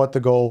down what the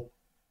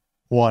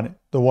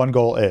one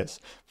goal is.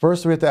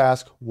 First, we have to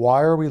ask, why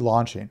are we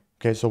launching?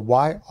 Okay. So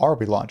why are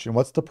we launching?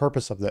 What's the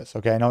purpose of this?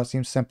 Okay. I know it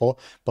seems simple,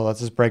 but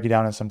let's just break it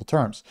down in simple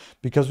terms.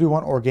 Because we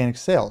want organic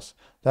sales.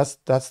 That's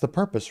the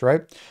purpose,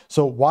 right?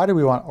 So why do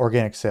we want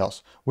organic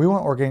sales? We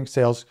want organic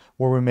sales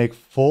where we make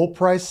full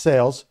price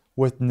sales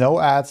with no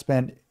ad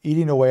spend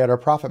eating away at our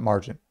profit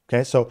margin.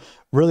 Okay, so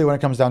really when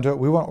it comes down to it,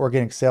 we want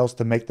organic sales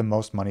to make the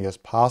most money as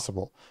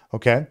possible.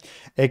 Okay,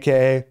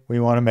 AKA we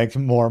want to make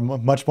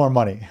much more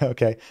money.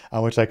 Okay,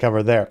 which I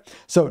cover there.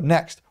 So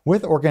next,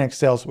 with organic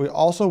sales, we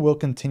also will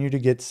continue to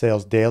get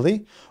sales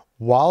daily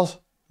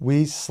while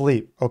we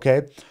sleep.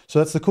 Okay, so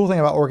that's the cool thing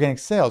about organic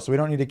sales. So we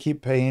don't need to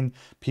keep paying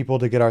people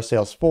to get our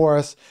sales for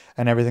us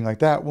and everything like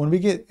that. When we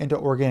get into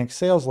organic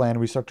sales land,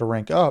 we start to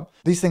rank up.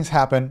 These things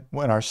happen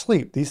in our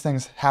sleep. These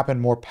things happen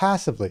more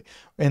passively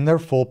in their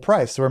full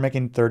price. So we're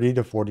making 30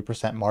 to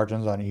 40%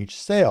 margins on each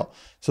sale.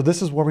 So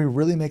this is where we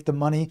really make the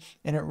money,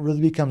 and it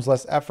really becomes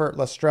less effort,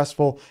 less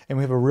stressful, and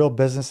we have a real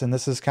business. And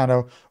this is kind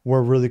of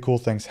where really cool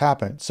things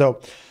happen.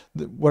 So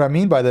what I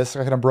mean by this,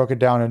 I kind of broke it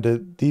down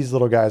into these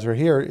little guys right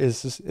here,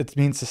 is it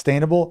means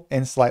sustainable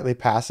and slightly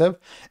passive,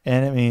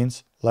 and it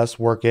means less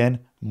work in,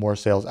 more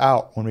sales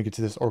out when we get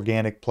to this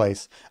organic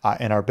place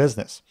in our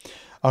business.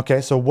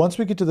 Okay, so once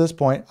we get to this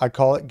point, I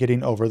call it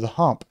getting over the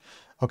hump.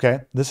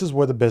 Okay, this is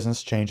where the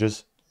business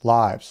changes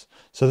lives.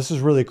 So this is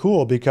really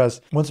cool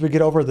because once we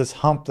get over this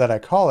hump that I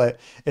call it,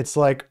 it's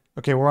like,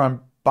 okay, we're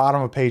on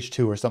bottom of page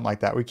 2 or something like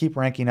that. We keep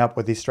ranking up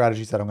with these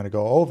strategies that I'm going to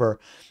go over.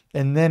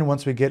 And then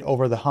once we get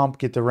over the hump,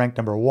 get to rank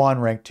number 1,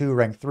 rank 2,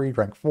 rank 3,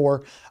 rank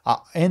 4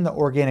 in the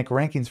organic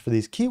rankings for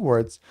these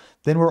keywords,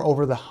 then we're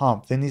over the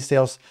hump. Then these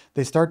sales,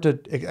 they start to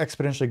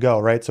exponentially go,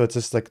 right? So it's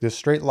just like this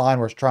straight line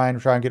where it's trying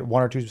to get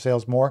 1 or 2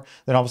 sales more.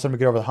 Then all of a sudden we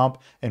get over the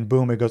hump and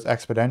boom, it goes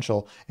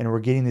exponential. And we're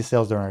getting these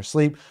sales during our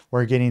sleep.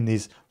 We're getting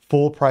these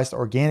full priced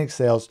organic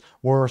sales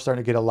where we're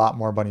starting to get a lot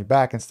more money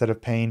back. Instead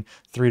of paying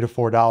 $3 to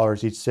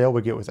 $4 each sale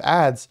we get with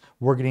ads,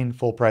 we're getting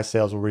full price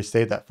sales where we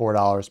save that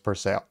 $4 per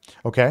sale.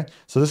 Okay,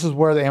 so this is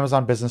where the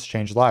Amazon business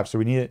changed lives. So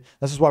we need it.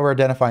 This is why we're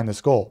identifying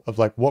this goal of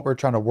like what we're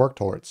trying to work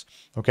towards.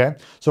 Okay,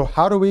 so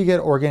how do we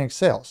get organic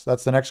sales?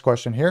 That's the next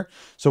question here.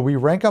 So we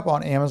rank up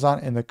on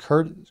Amazon in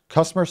the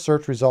customer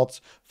search results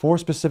for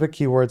specific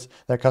keywords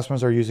that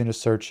customers are using to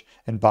search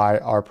and buy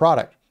our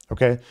product.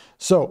 Okay,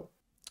 so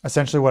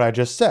essentially what I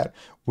just said,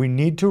 we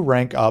need to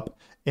rank up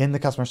in the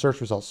customer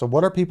search results. So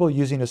what are people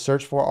using to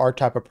search for our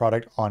type of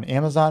product on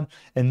Amazon,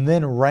 and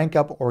then rank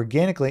up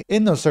organically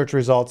in those search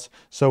results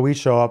so we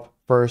show up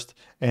first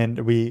and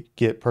we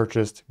get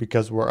purchased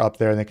because we're up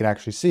there and they can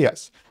actually see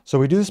us. So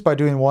we do this by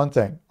doing one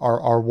thing,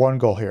 our one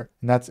goal here,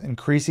 and that's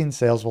increasing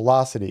sales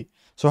velocity.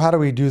 So how do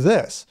we do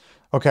this?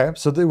 Okay,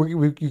 so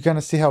you kind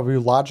of see how we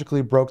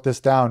logically broke this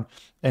down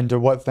into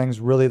what things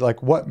really,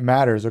 like what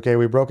matters. Okay,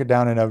 we broke it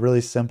down in a really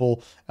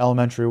simple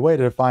elementary way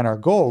to define our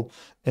goal,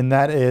 and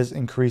that is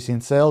increasing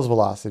sales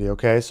velocity.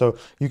 Okay, so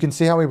you can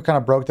see how we kind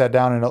of broke that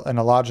down in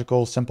a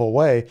logical, simple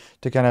way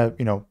to kind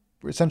of,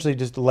 essentially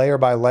just layer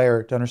by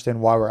layer to understand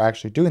why we're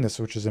actually doing this,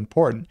 which is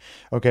important.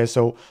 Okay,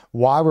 so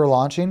why we're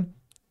launching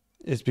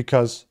is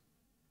because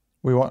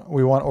we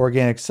want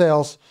organic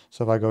sales.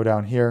 So if I go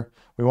down here,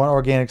 we want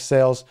organic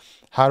sales.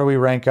 How do we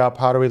rank up?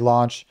 How do we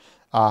launch?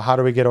 How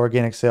do we get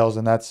organic sales?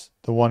 And that's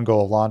the one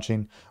goal of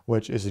launching,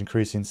 which is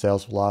increasing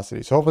sales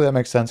velocity. So hopefully that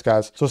makes sense,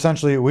 guys. So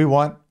essentially we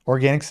want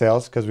organic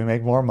sales because we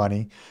make more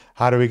money.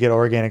 How do we get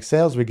organic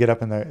sales? We get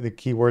up in the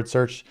keyword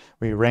search.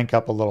 We rank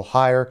up a little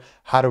higher.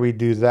 How do we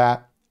do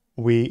that?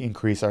 We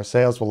increase our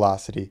sales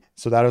velocity.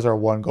 So that is our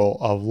one goal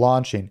of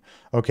launching.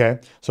 Okay,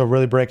 so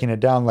really breaking it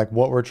down, like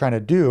what we're trying to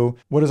do,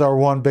 what is our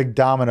one big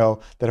domino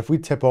that if we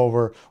tip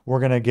over, we're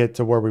going to get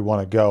to where we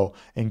want to go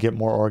and get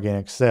more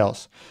organic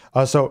sales.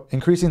 So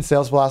increasing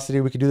sales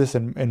velocity, we could do this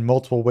in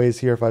multiple ways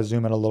here if I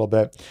zoom in a little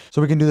bit.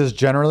 So we can do this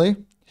generally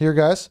here,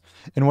 guys.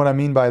 And what I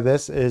mean by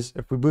this is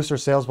if we boost our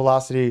sales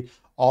velocity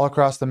all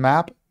across the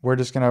map, we're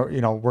just gonna,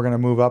 we're gonna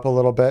move up a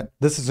little bit.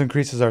 This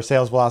increases our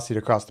sales velocity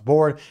across the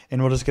board,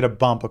 and we'll just get a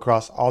bump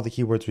across all the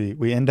keywords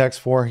we index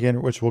for,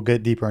 again, which we'll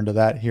get deeper into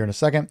that here in a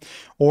second.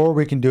 Or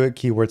we can do it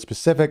keyword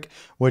specific,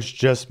 which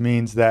just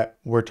means that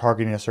we're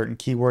targeting a certain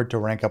keyword to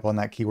rank up on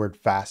that keyword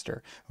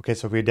faster. Okay,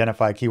 so if we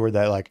identify a keyword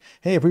that like,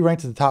 hey, if we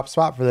rank to the top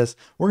spot for this,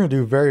 we're gonna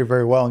do very,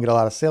 very well and get a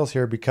lot of sales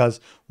here because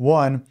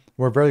one,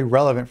 we're very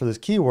relevant for this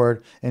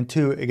keyword, and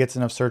 2, it gets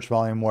enough search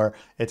volume where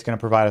it's going to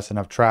provide us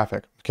enough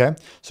traffic. Okay,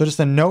 so just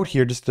a note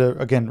here, just to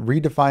again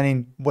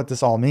redefining what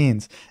this all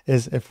means,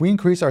 is if we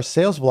increase our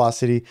sales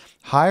velocity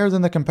higher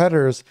than the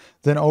competitors,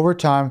 then over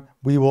time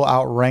we will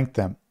outrank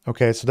them.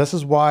 Okay, so this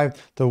is why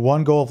the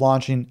one goal of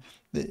launching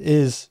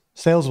is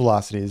sales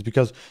velocity, is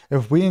because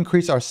if we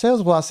increase our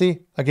sales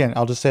velocity, again,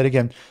 I'll just say it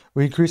again,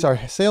 we increase our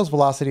sales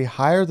velocity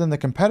higher than the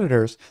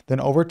competitors, then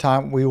over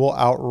time we will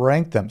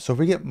outrank them. So if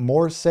we get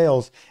more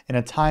sales in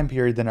a time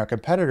period than our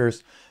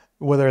competitors,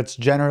 whether it's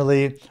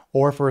generally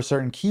or for a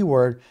certain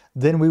keyword,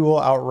 then we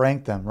will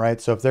outrank them, right?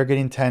 So if they're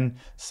getting 10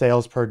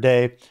 sales per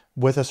day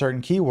with a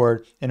certain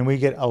keyword and we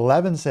get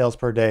 11 sales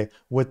per day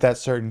with that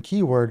certain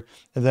keyword,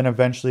 and then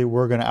eventually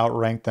we're going to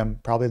outrank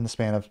them probably in the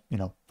span of,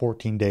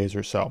 14 days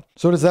or so.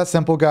 So it is that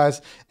simple,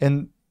 guys.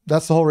 And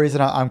that's the whole reason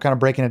I'm kind of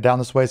breaking it down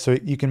this way, so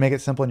you can make it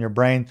simple in your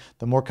brain.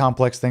 The more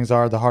complex things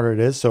are, the harder it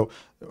is. So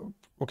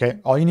okay,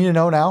 all you need to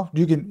know now,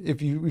 you can,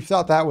 if you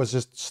thought that was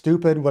just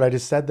stupid, what I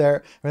just said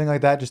there, everything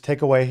like that, just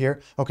take away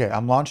here. Okay,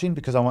 I'm launching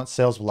because I want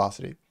sales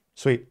velocity.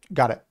 Sweet,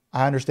 got it.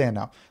 I understand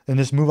now. And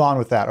just move on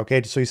with that,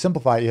 okay? So you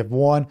simplify it. You have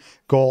one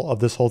goal of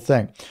this whole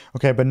thing.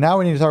 Okay, but now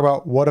we need to talk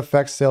about what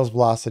affects sales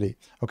velocity,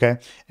 okay?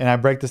 And I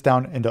break this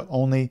down into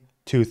only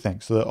 2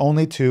 things. So the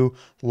only 2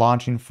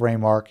 launching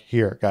framework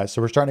here, guys.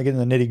 So we're starting to get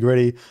into the nitty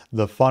gritty,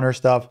 the funner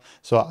stuff.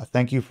 So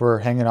thank you for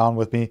hanging on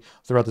with me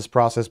throughout this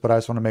process, but I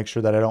just want to make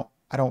sure that I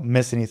don't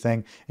miss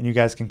anything, and you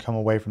guys can come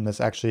away from this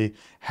actually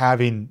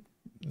having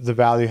the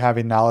value,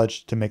 having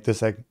knowledge to make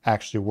this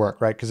actually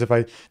work, right? Because if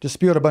I just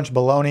spew out a bunch of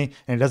baloney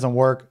and it doesn't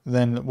work,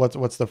 then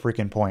what's the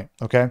freaking point,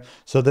 okay?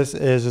 So this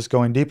is just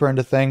going deeper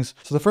into things.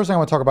 So the first thing I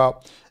want to talk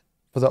about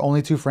for the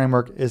only 2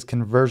 framework is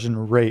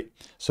conversion rate.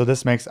 So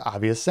this makes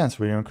obvious sense.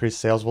 We increase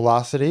sales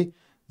velocity,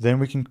 then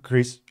we can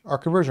increase our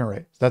conversion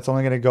rate. So that's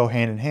only going to go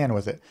hand in hand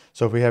with it.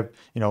 So if we have,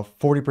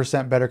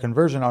 40% better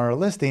conversion on our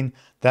listing,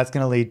 that's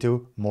going to lead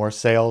to more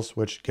sales,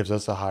 which gives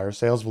us a higher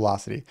sales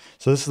velocity.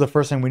 So this is the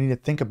first thing we need to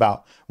think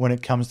about when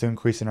it comes to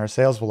increasing our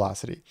sales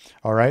velocity.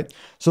 All right.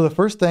 So the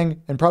first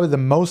thing, and probably the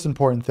most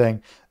important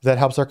thing that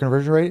helps our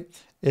conversion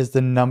rate, is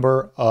the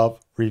number of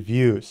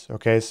reviews.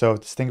 Okay. So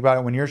just think about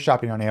it. When you're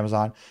shopping on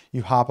Amazon,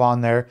 you hop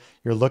on there,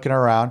 you're looking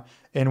around.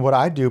 And what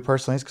I do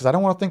personally is, because I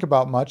don't want to think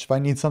about much. If I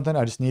need something,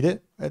 I just need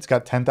it. It's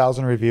got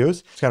 10,000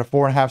 reviews. It's got a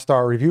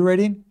 4.5-star review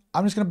rating.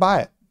 I'm just going to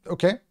buy it.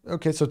 Okay.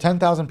 So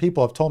 10,000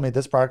 people have told me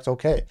this product's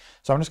okay.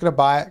 So I'm just going to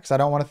buy it because I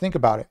don't want to think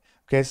about it.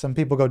 Okay, some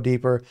people go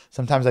deeper.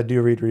 Sometimes I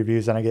do read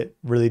reviews and I get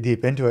really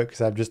deep into it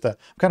because I'm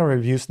kind of a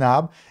review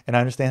snob, and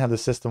I understand how the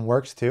system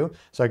works too.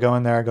 So I go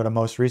in there, I go to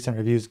most recent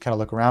reviews, kind of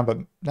look around, but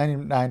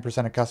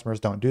 99% of customers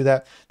don't do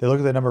that. They look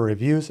at the number of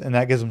reviews, and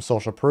that gives them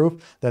social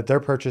proof that their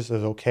purchase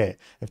is okay.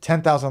 If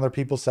 10,000 other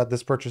people said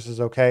this purchase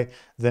is okay,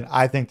 then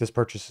I think this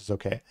purchase is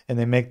okay. And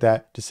they make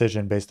that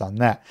decision based on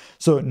that.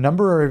 So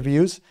number of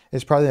reviews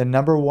is probably the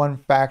number 1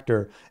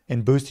 factor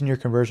in boosting your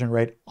conversion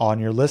rate on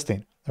your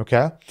listing.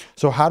 Okay,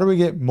 so how do we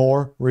get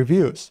more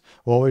reviews?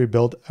 Well, we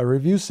build a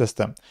review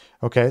system.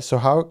 Okay, so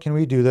how can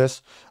we do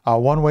this?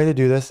 One way to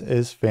do this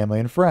is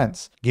family and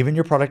friends, giving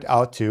your product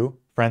out to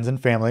friends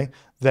and family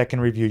that can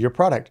review your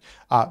product.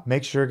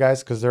 Make sure,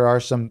 guys, because there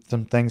are some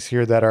things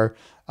here that are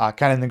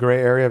kind of in the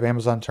gray area of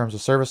Amazon terms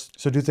of service.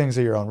 So do things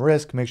at your own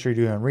risk. Make sure you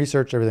do your own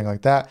research, everything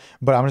like that.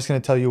 But I'm just going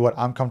to tell you what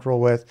I'm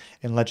comfortable with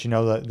and let you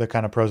know the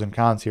kind of pros and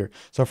cons here.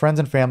 So friends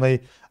and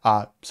family.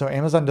 So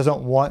Amazon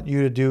doesn't want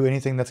you to do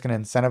anything that's going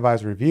to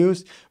incentivize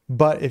reviews.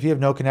 But if you have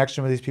no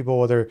connection with these people,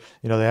 whether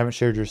they haven't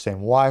shared your same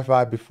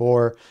Wi-Fi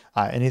before,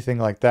 anything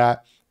like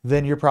that,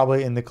 then you're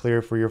probably in the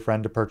clear for your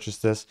friend to purchase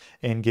this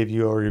and give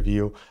you a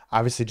review.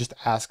 Obviously, just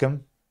ask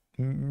them,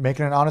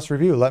 making an honest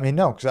review. Let me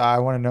know, because I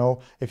want to know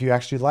if you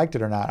actually liked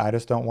it or not. I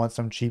just don't want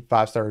some cheap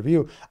 5-star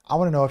review. I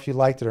want to know if you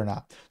liked it or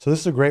not. So this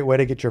is a great way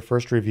to get your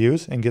first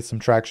reviews and get some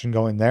traction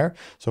going there.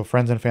 So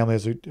friends and family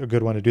is a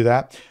good one to do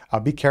that.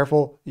 Be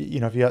careful,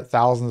 if you have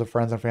thousands of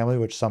friends and family,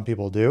 which some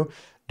people do,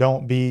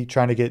 don't be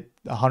trying to get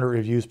 100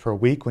 reviews per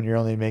week when you're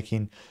only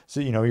making, so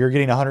you're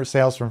getting 100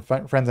 sales from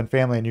friends and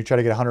family, and you try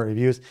to get 100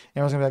 reviews.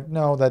 Amazon's gonna be like,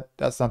 no,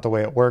 that's not the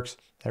way it works.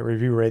 That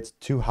review rate's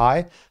too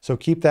high. So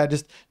keep that,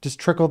 just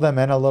trickle them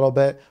in a little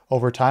bit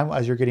over time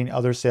as you're getting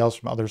other sales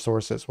from other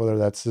sources, whether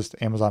that's just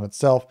Amazon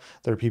itself,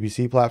 their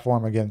PPC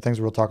platform, again, things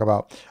we'll talk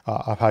about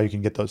of how you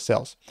can get those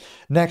sales.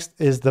 Next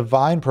is the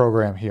Vine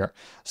program here.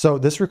 So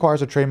this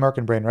requires a trademark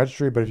and brand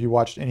registry, but if you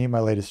watched any of my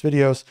latest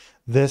videos,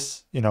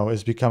 this,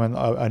 is becoming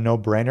a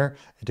no-brainer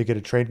to get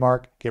a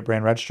trademark, get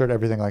brand registered,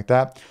 everything like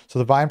that. So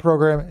the Vine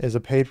program is a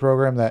paid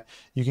program that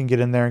you can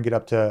get in there and get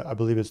up to, I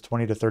believe it's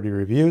 20 to 30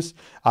 reviews.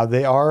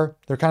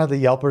 They're kind of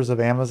the Yelpers of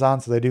Amazon,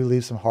 so they do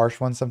leave some harsh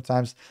ones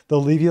sometimes.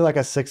 They'll leave you like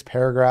a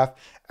 6-paragraph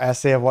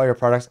essay of why your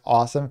product's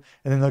awesome,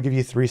 and then they'll give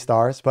you 3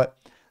 stars, but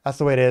that's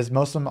the way it is.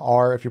 Most of them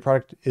are, if your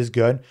product is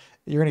good,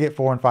 you're gonna get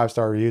 4 and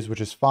 5-star reviews, which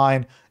is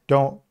fine.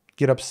 Don't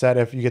get upset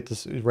if you get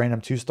this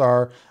random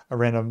 2-star, a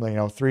random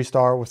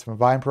 3-star with from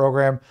Vine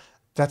program.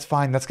 That's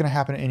fine. That's going to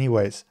happen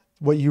anyways.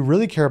 what you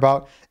really care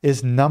about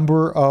is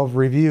number of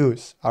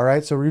reviews. All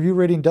right. So review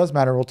rating does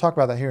matter. We'll talk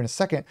about that here in a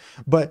second.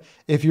 But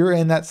if you're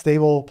in that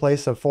stable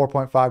place of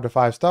 4.5 to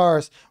 5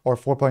 stars or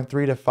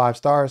 4.3 to 5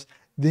 stars,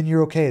 then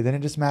you're okay. Then it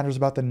just matters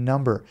about the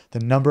number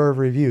of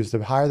reviews.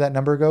 The higher that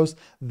number goes,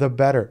 the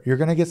better. You're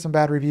going to get some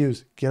bad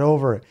reviews. Get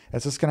over it.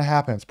 It's just going to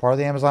happen. It's part of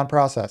the Amazon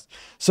process.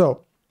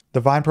 So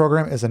the Vine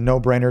program is a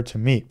no-brainer to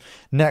me.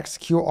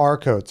 Next, QR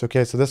codes.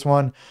 Okay, so this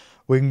one,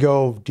 we can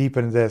go deep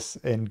into this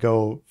and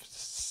go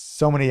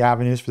so many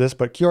avenues for this,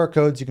 but QR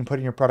codes you can put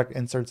in your product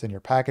inserts in your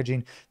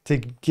packaging to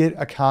get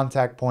a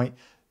contact point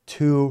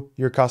to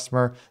your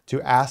customer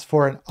to ask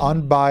for an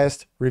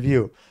unbiased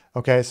review.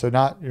 Okay, so you're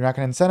not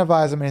going to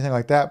incentivize them, anything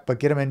like that, but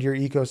get them into your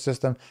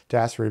ecosystem to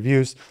ask for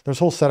reviews. There's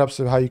whole setups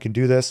of how you can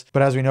do this.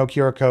 But as we know,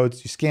 QR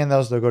codes, you scan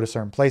those, they'll go to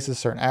certain places,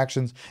 certain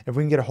actions. If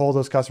we can get a hold of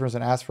those customers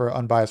and ask for an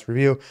unbiased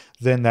review,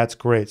 then that's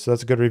great. So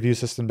that's a good review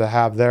system to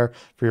have there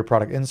for your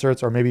product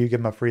inserts, or maybe you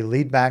give them a free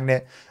lead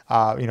magnet,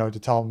 to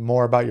tell them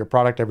more about your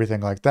product, everything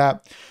like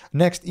that.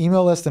 Next,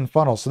 email list and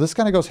funnels. So this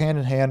kind of goes hand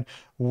in hand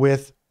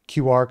with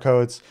QR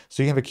codes.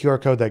 So you have a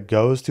QR code that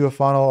goes to a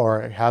funnel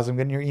or it has them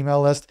get in your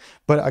email list.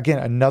 But again,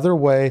 another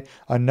way,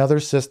 another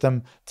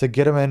system to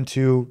get them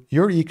into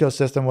your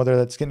ecosystem, whether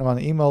that's getting them on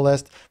the email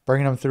list,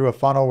 bringing them through a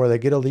funnel where they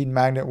get a lead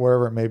magnet,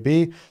 wherever it may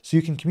be, so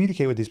you can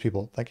communicate with these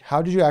people. Like,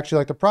 how did you actually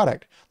like the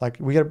product? Like,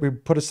 we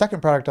put a second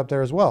product up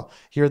there as well.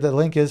 Here, the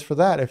link is for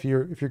that if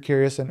you're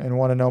curious and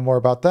want to know more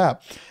about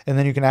that. And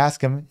then you can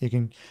ask them, you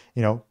can,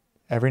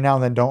 every now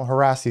and then, don't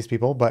harass these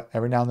people, but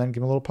every now and then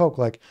give them a little poke.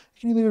 Like,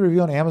 can you leave a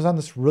review on Amazon?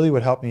 This really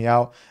would help me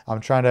out. I'm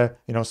trying to,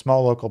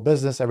 small local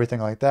business, everything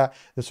like that.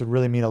 This would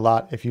really mean a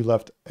lot if you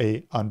left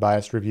a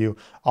unbiased review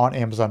on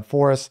Amazon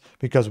for us,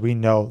 because we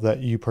know that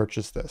you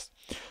purchased this.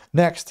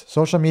 Next,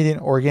 social media,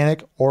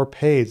 organic or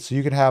paid. So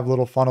you can have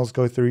little funnels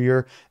go through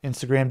your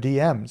Instagram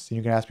DMs. And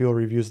you can ask people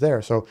reviews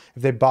there. So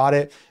if they bought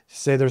it,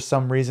 say there's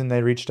some reason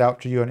they reached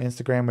out to you on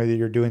Instagram, whether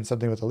you're doing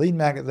something with a lead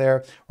magnet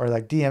there or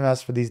like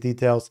DMS for these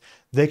details,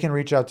 they can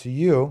reach out to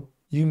you.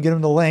 You can get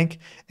them the link,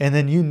 and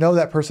then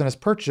that person has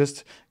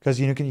purchased because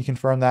you can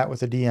confirm that with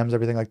the DMs,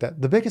 everything like that.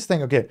 The biggest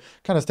thing, okay,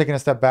 kind of taking a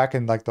step back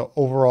and like the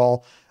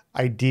overall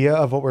idea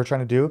of what we're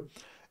trying to do.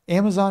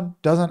 Amazon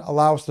doesn't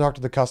allow us to talk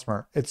to the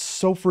customer. It's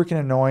so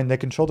freaking annoying. They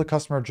control the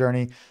customer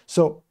journey.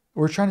 So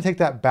we're trying to take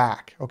that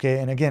back. Okay.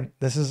 And again,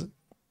 this is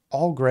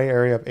all gray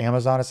area of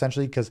Amazon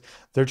essentially, because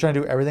they're trying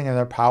to do everything in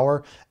their power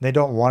and they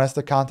don't want us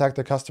to contact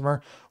the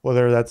customer,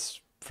 whether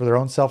that's for their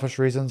own selfish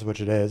reasons, which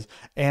it is,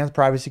 and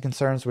privacy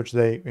concerns, which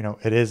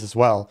it is as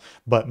well.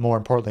 But more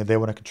importantly, they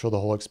want to control the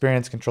whole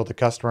experience, control the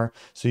customer,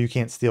 so you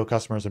can't steal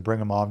customers and bring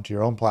them on to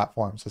your own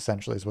platforms,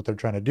 essentially is what they're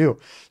trying to do.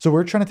 So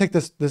we're trying to take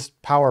this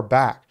power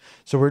back.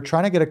 So we're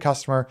trying to get a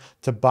customer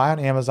to buy on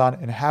Amazon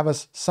and have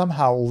us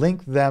somehow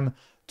link them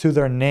to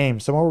their name,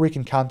 somewhere where we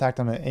can contact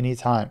them at any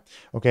time.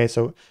 Okay,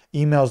 so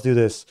emails do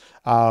this.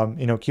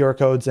 QR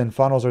codes and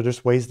funnels are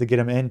just ways to get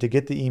them in, to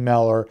get the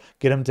email or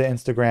get them to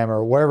Instagram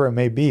or wherever it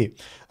may be.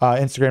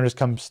 Instagram just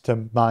comes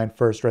to mind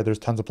first, right? There's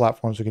tons of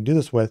platforms we can do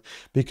this with,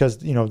 because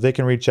they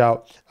can reach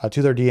out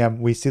to their DM.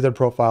 We see their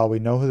profile, we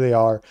know who they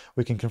are,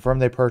 we can confirm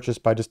they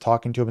purchased by just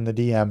talking to them in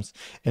the DMs,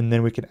 and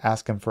then we can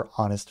ask them for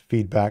honest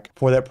feedback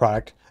for that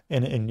product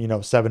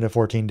in 7 to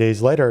 14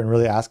 days later and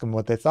really ask them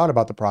what they thought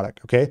about the product.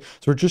 Okay,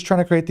 so we're just trying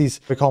to create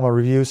these, we call them a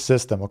review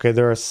system. Okay,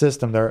 they're a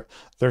system.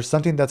 There's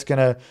something that's going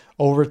to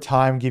over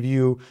time give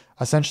you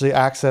essentially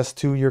access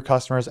to your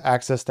customers,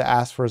 access to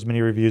ask for as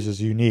many reviews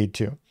as you need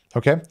to.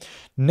 Okay,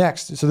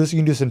 next, so this, you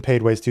can do this in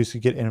paid ways too. So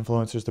you get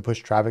influencers to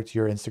push traffic to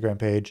your Instagram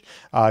page.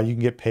 You can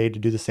get paid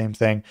to do the same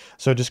thing.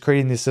 So just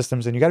creating these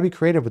systems, and you got to be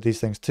creative with these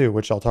things too,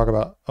 which I'll talk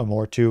about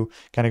more too,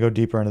 kind of go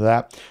deeper into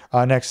that.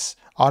 Next,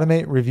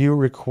 automate review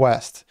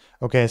request.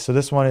 Okay, so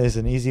this one is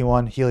an easy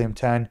one, Helium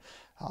 10.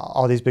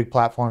 All these big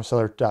platforms,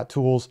 seller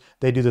tools,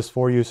 they do this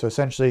for you. So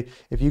essentially,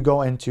 if you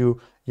go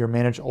into your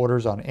manage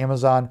orders on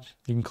Amazon,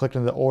 you can click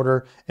into the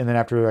order, and then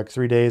after like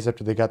 3 days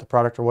after they got the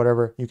product or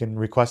whatever, you can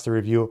request a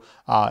review.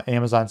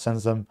 Amazon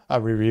sends them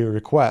a review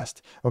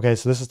request. Okay,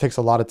 so this takes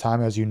a lot of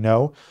time, as you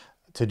know,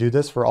 to do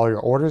this for all your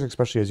orders,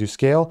 especially as you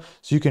scale.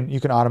 So you can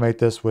automate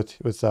this with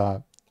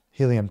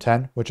Helium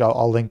 10, which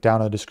I'll link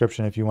down in the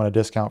description if you want a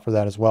discount for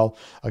that as well.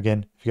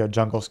 Again, if you got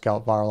Jungle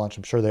Scout, Viral Launch,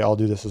 I'm sure they all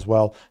do this as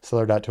well.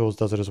 Seller.tools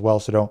does it as well,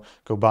 so don't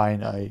go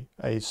buying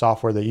a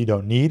software that you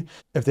don't need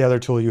if the other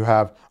tool you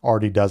have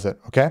already does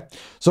it, okay?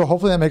 So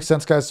hopefully that makes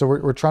sense, guys. So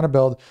we're trying to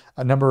build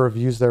a number of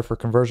reviews there for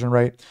conversion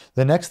rate.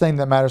 The next thing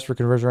that matters for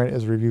conversion rate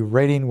is review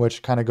rating,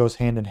 which kind of goes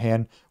hand in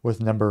hand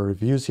with number of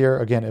reviews here.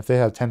 Again, if they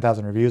have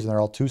 10,000 reviews and they're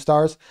all 2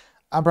 stars,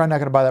 I'm probably not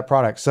going to buy that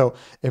product. So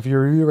if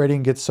your review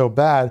rating gets so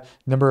bad,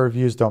 number of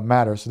reviews don't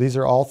matter. So these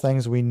are all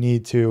things we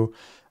need to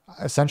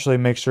essentially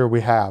make sure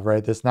we have,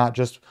 right? It's not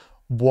just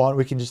one,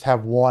 we can just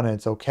have one and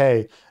it's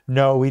okay.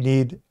 No, we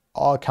need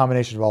a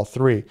combination of all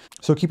 3.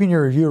 So keeping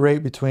your review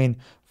rate between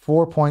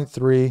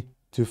 4.3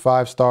 to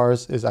 5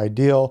 stars is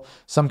ideal.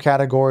 Some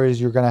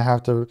categories you're going to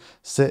have to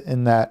sit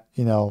in that,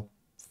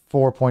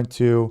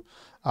 4.2,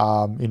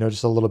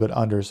 just a little bit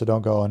under. So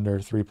don't go under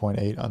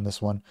 3.8 on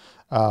this one.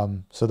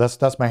 So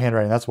that's my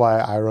handwriting. That's why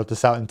I wrote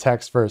this out in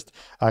text first,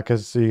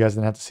 because so you guys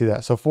didn't have to see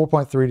that. So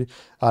 4.3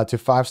 to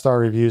 5-star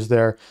reviews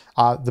there.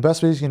 The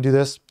best ways you can do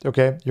this,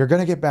 okay, you're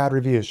going to get bad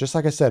reviews, just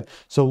like I said.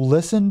 So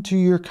listen to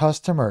your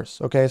customers,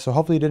 okay? So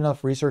hopefully you did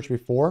enough research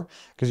before,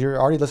 because you're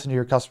already listening to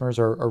your customers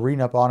or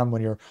reading up on them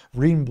when you're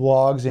reading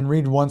blogs and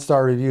reading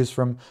 1-star reviews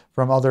from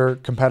other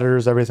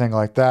competitors, everything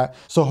like that.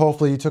 So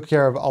hopefully you took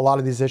care of a lot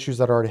of these issues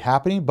that are already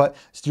happening, but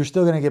you're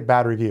still going to get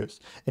bad reviews.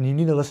 And you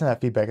need to listen to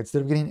that feedback.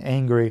 Instead of getting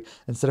angry,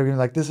 instead of being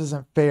like, this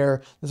isn't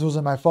fair, this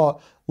wasn't my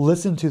fault,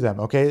 listen to them,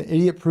 okay?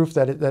 Idiot proof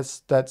that that's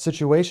that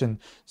situation.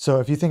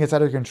 So if you think it's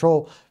out of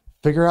control,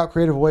 figure out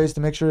creative ways to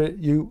make sure that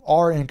you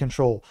are in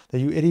control, that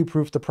you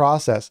idiot-proof the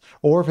process.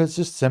 Or if it's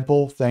just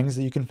simple things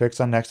that you can fix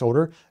on next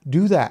order,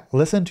 do that.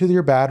 Listen to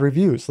your bad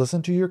reviews.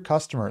 Listen to your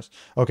customers,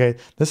 okay?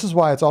 This is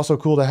why it's also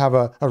cool to have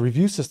a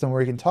review system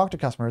where you can talk to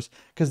customers,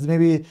 because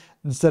maybe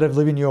instead of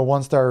leaving you a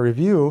 1-star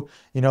review,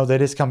 you know, they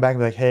just come back and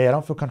be like, hey, I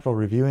don't feel comfortable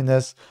reviewing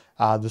this.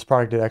 This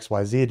product did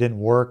XYZ, it didn't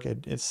work,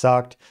 it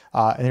sucked.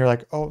 And you're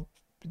like, oh,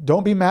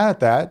 don't be mad at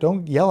that.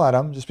 Don't yell at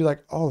them. Just be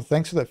like, oh,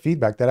 thanks for that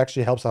feedback. That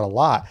actually helps out a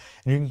lot.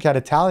 And you can kind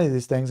of tally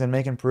these things and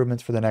make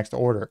improvements for the next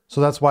order.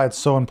 So that's why it's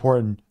so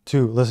important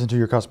to listen to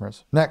your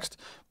customers. Next,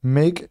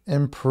 make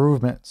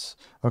improvements.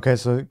 Okay,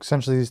 so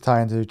essentially these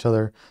tie into each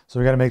other. So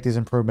we got to make these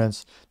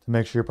improvements to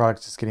make sure your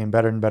product is getting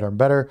better and better and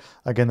better.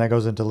 Again, that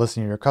goes into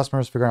listening to your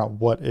customers, figuring out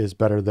what is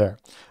better there.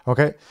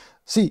 Okay,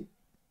 see,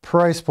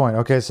 price point.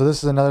 Okay, so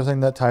this is another thing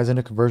that ties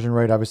into conversion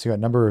rate. Obviously, we got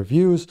number of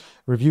reviews,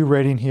 review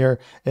rating here,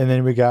 and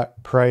then we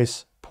got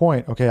price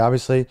point. Okay,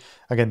 obviously,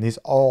 again, these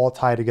all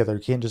tie together. You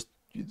can't just,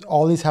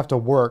 all these have to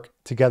work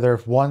together.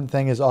 If one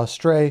thing is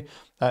astray,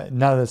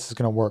 none of this is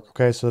going to work.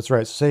 Okay, so that's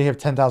right. So say you have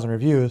 10,000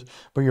 reviews,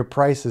 but your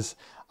price is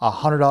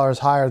 $100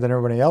 higher than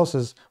everybody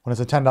else's when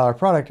it's a $10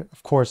 product.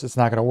 Of course, it's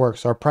not going to work.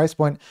 So our price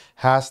point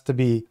has to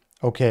be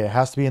okay. It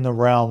has to be in the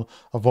realm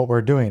of what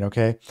we're doing.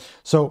 Okay.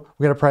 So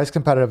we got to price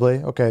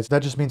competitively. Okay. So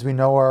that just means we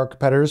know our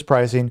competitors'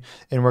 pricing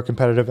and we're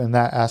competitive in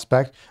that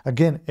aspect.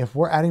 Again, if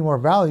we're adding more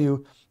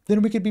value,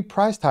 then we could be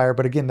priced higher.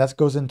 But again, that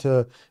goes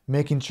into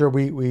making sure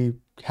we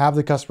have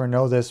the customer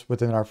know this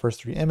within our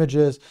first 3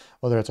 images,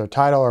 whether it's our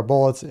title or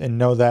bullets, and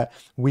know that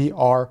we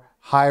are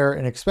higher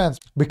in expense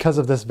because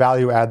of this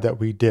value add that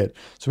we did.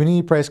 So we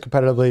need to price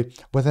competitively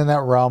within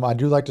that realm. I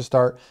do like to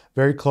start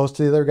very close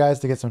to the other guys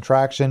to get some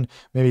traction,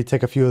 maybe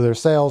take a few of their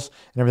sales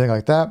and everything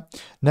like that.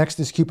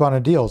 Next is coupon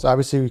and deals.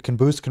 Obviously, we can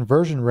boost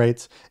conversion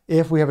rates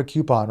if we have a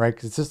coupon, right?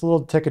 Because it's just a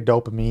little tick of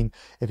dopamine.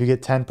 If you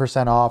get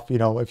 10% off, you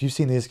know, if you've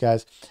seen these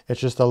guys,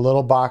 it's just a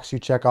little box you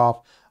check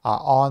off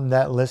on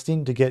that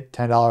listing to get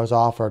 $10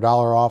 off or $1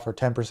 off or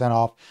 10%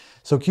 off.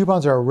 So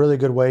coupons are a really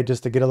good way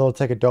just to get a little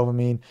tick of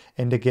dopamine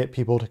and to get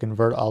people to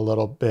convert a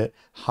little bit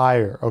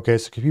higher. Okay,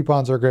 so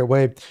coupons are a great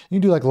way. You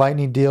can do like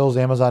lightning deals,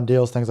 Amazon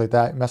deals, things like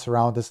that. Mess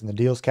around with this in the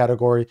deals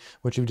category,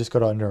 which you just go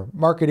to under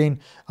marketing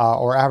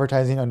or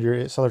advertising under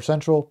your Seller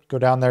Central. Go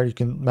down there, you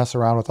can mess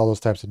around with all those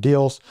types of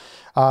deals.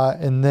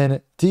 And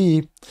then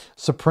D,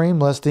 supreme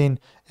listing,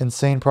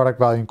 insane product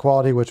value and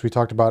quality, which we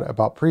talked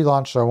about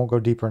pre-launch, so I won't go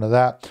deeper into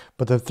that.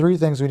 But the 3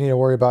 things we need to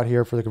worry about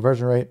here for the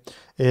conversion rate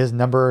is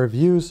number of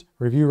reviews,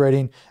 review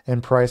rating,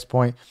 and price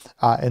point.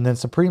 And then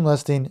supreme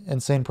listing,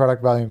 insane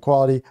product value and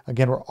quality.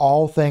 Again, we're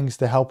all things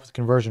to help with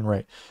conversion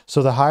rate.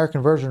 So the higher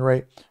conversion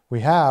rate we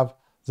have,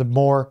 the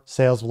more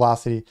sales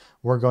velocity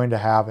we're going to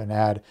have and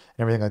add and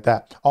everything like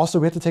that. Also,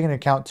 we have to take into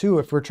account too,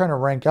 if we're trying to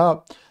rank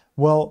up,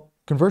 well,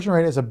 conversion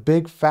rate is a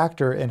big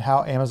factor in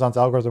how Amazon's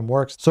algorithm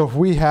works. So if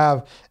we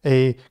have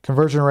a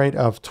conversion rate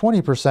of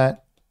 20%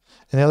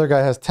 and the other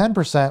guy has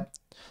 10%,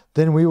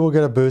 then we will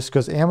get a boost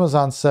because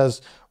Amazon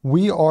says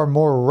we are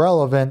more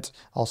relevant.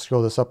 I'll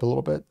scroll this up a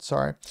little bit.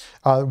 Sorry.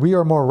 We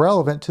are more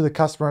relevant to the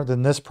customer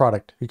than this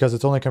product because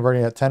it's only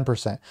converting at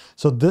 10%.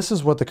 So this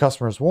is what the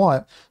customers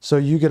want. So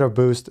you get a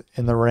boost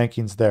in the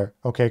rankings there.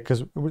 Okay.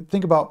 Because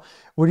think about,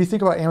 when you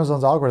think about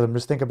Amazon's algorithm,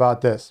 just think about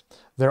this.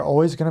 They're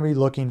always going to be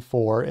looking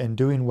for and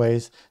doing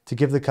ways to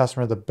give the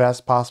customer the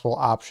best possible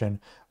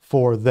option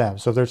for them.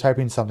 So if they're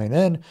typing something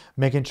in,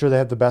 making sure they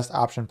have the best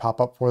option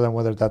pop up for them,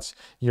 whether that's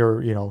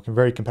your,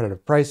 very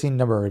competitive pricing,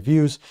 number of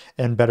reviews,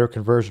 and better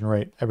conversion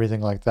rate,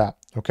 everything like that.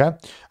 Okay.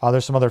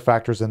 There's some other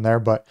factors in there,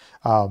 but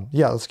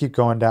yeah, let's keep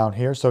going down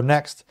here. So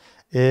next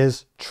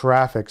is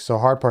traffic. So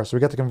hard part. So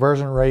we got the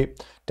conversion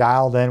rate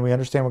dialed in. We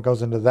understand what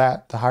goes into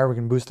that. The higher we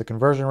can boost the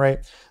conversion rate,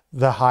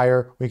 the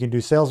higher we can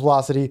do sales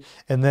velocity.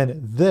 And then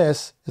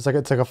this is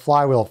it's like a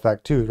flywheel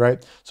effect too,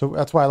 right? So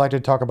that's why I like to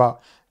talk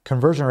about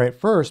conversion rate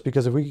first,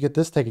 because if we get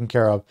this taken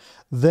care of,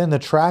 then the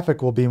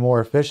traffic will be more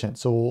efficient.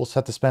 So we'll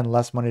have to spend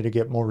less money to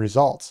get more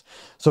results.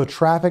 So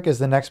traffic is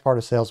the next part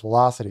of sales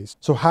velocities.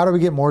 So how do we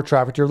get more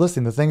traffic to your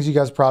listing? The things you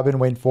guys probably been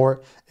waiting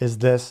for is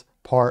this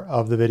part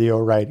of the video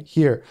right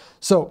here.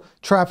 So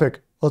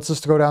traffic, let's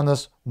just go down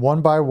this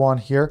one by one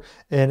here,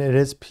 and it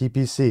is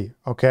PPC.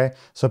 Okay,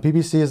 so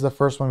PPC is the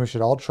first one we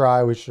should all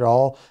try. We should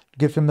all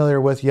get familiar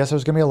with. Yes,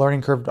 there's going to be a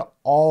learning curve to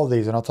all of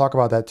these, and I'll talk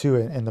about that too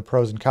in the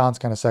pros and cons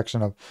kind of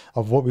section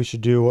of what we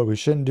should do, what we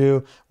shouldn't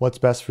do, what's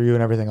best for you,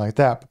 and everything like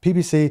that. But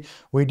PPC,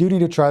 we do need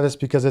to try this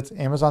because it's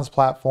Amazon's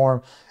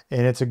platform,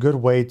 and it's a good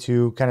way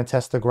to kind of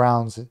test the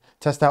grounds,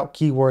 test out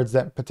keywords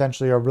that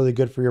potentially are really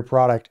good for your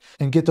product,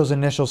 and get those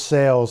initial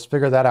sales,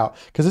 figure that out.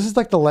 Because this is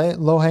like the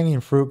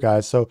low-hanging fruit,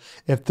 guys. So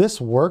if this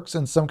works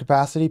in some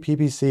capacity,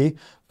 PPC,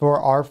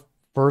 for our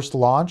first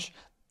launch,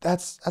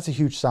 that's a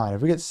huge sign.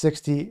 If we get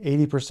 60,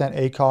 80%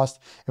 ACost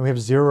and we have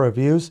 0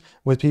 reviews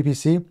with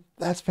PPC,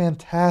 that's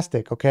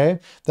fantastic, okay?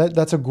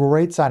 That's a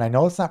great sign. I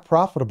know it's not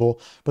profitable,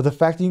 but the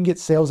fact that you can get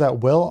sales at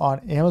will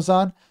on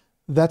Amazon,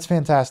 that's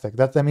fantastic.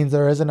 That means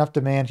there is enough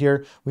demand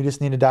here. We just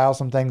need to dial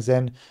some things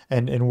in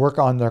and work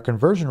on their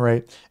conversion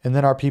rate, and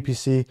then our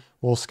PPC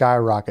will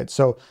skyrocket.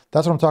 So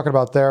that's what I'm talking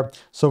about there.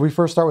 So we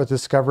first start with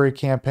discovery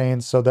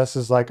campaigns. So this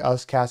is like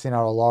us casting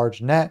out a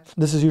large net.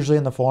 This is usually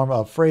in the form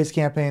of phrase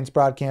campaigns,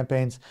 broad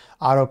campaigns,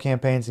 auto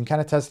campaigns, and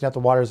kind of testing out the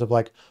waters of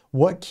like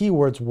what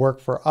keywords work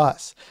for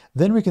us.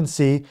 Then we can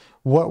see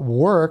what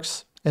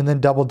works and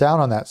then double down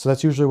on that. So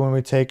that's usually when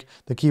we take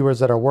the keywords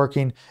that are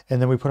working and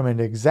then we put them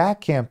into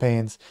exact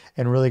campaigns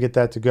and really get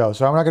that to go.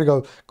 So I'm not going to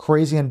go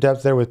crazy in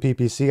depth there with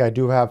PPC. I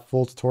do have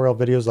full tutorial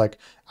videos, like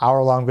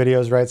hour-long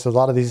videos, right? So a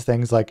lot of these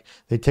things, like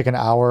they take an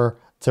hour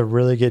to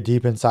really get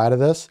deep inside of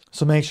this.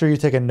 So make sure you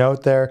take a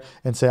note there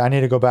and say, I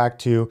need to go back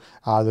to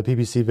the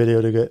PPC video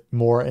to get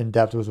more in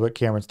depth with what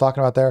Cameron's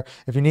talking about there.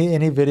 If you need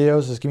any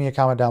videos, just give me a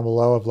comment down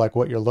below of like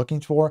what you're looking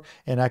for,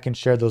 and I can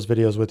share those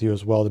videos with you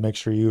as well to make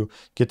sure you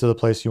get to the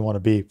place you want to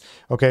be.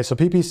 Okay, so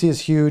PPC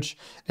is huge.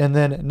 And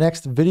then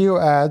next, video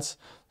ads.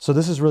 So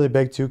this is really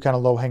big too, kind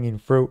of low hanging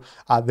fruit.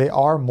 They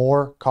are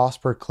more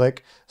cost per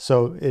click.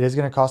 So it is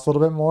going to cost a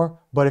little bit more,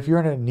 but if you're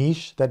in a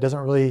niche that doesn't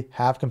really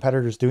have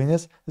competitors doing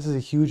this, this is a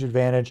huge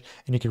advantage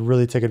and you can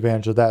really take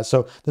advantage of that.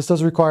 So this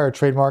does require a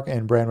trademark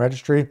and brand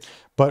registry,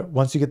 but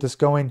once you get this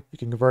going, you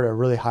can convert at a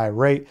really high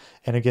rate.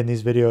 And again,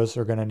 these videos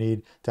are going to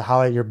need to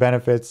highlight your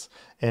benefits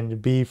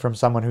and be from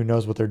someone who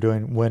knows what they're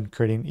doing when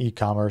creating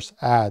e-commerce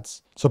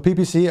ads. So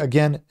PPC,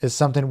 again, is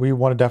something we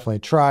want to definitely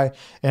try.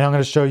 And I'm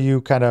going to show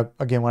you kind of,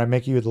 again, when I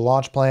make you the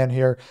launch plan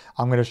here,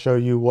 I'm going to show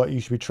you what you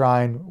should be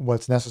trying,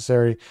 what's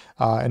necessary,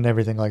 and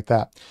everything like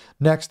that.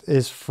 Next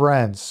is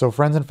friends. So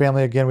friends and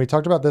family, again, we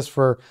talked about this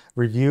for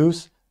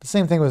reviews. The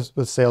same thing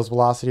with sales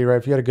velocity, right?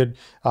 If you had a good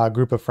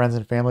group of friends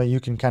and family, you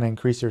can kind of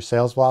increase your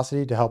sales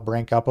velocity to help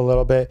rank up a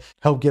little bit,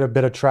 help get a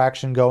bit of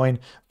traction going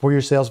for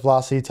your sales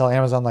velocity. Tell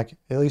Amazon, like,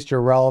 at least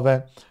you're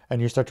relevant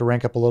and you start to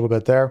rank up a little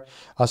bit there.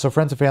 So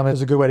friends and family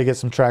is a good way to get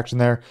some traction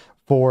there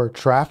for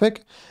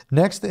traffic.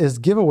 Next is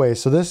giveaways.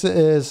 So this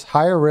is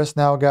higher risk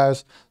now,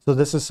 guys. So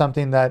this is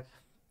something that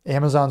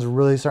Amazon's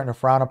really starting to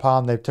frown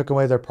upon. They've took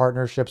away their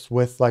partnerships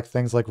with like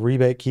things like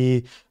Rebate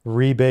Key,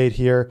 Rebate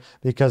here,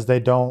 because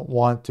they don't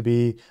want to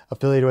be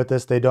affiliated with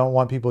this. They don't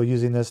want people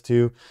using this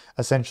to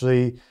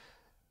essentially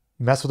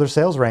mess with their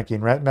sales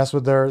ranking, right? Mess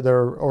with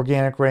their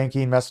organic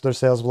ranking, mess with their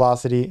sales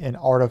velocity in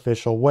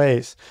artificial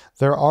ways.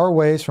 There are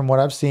ways, from what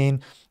I've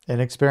seen and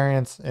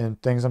experience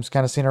and things I'm just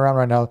kind of seeing around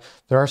right now,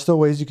 there are still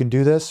ways you can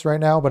do this right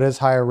now, but it is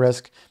higher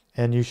risk.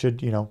 And you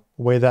should,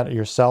 weigh that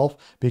yourself,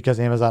 because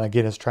Amazon,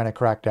 again, is trying to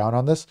crack down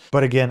on this.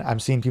 But again, I'm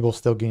seeing people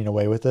still getting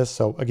away with this.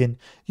 So again,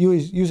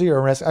 use your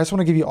own risk. I just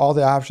want to give you all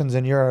the options,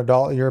 and you're an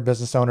adult, you're a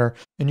business owner,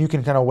 and you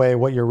can kind of weigh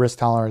what your risk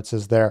tolerance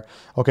is there.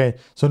 Okay,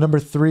 so number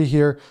 3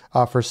 here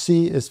for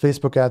C is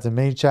Facebook ads and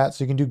ManyChat.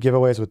 So you can do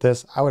giveaways with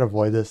this. I would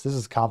avoid this. This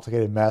is a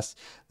complicated mess.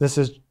 This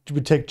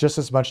would take just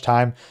as much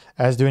time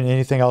as doing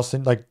anything else,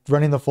 like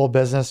running the full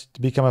business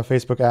to become a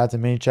Facebook ads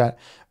and ManyChat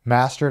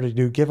master to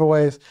do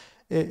giveaways.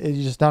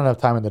 You just not enough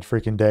time in the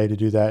freaking day to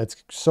do that.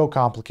 It's so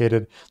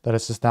complicated that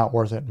it's just not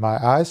worth it in my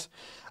eyes.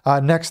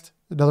 Next,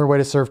 another way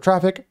to serve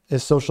traffic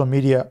is social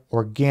media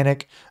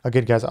organic.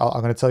 Again, guys,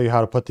 I'm going to tell you how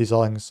to put these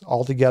things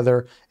all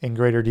together in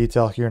greater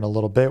detail here in a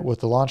little bit with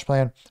the launch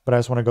plan. But I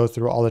just want to go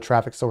through all the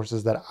traffic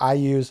sources that I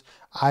use,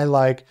 I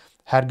like,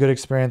 had good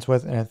experience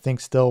with, and I think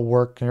still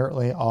work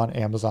currently on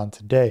Amazon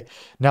today.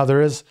 Now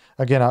there is,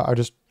 again,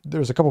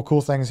 there's a couple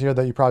cool things here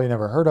that you probably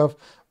never heard of,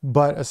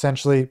 but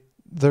essentially,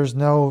 there's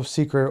no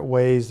secret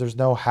ways, there's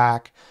no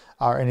hack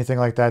or anything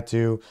like that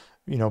to,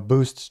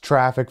 boost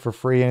traffic for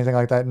free, anything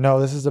like that. No,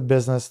 this is a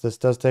business. This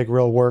does take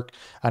real work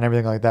and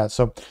everything like that.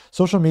 So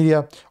social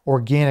media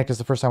organic is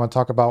the first time I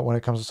talk about when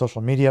it comes to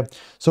social media.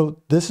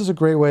 So this is a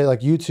great way, like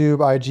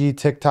YouTube, IG,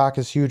 TikTok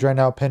is huge right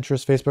now,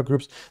 Pinterest, Facebook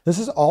groups. This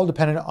is all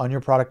dependent on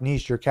your product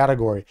niche, your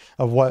category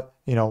of what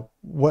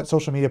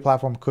social media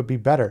platform could be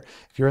better.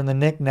 If you're in the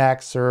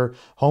knickknacks or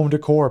home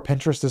decor,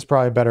 Pinterest is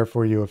probably better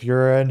for you. If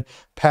you're in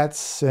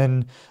pets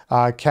and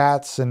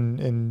cats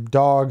and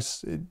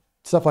dogs,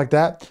 stuff like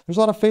that. There's a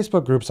lot of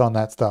Facebook groups on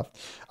that stuff.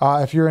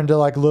 If you're into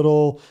like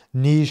little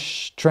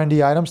niche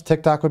trendy items,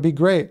 TikTok would be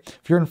great.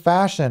 If you're in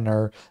fashion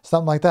or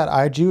something like that,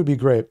 IG would be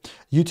great.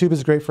 YouTube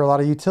is great for a lot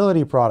of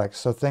utility products.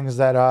 So things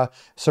that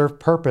serve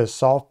purpose,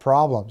 solve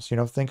problems. You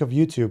know, think of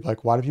YouTube.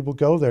 Like, why do people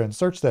go there and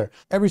search there?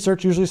 Every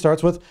search usually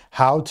starts with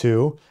how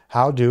do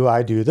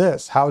I do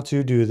this? How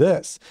to do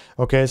this?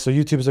 Okay, so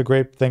YouTube is a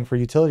great thing for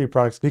utility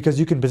products because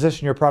you can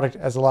position your product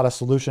as a lot of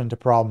solution to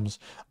problems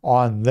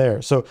on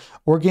there. So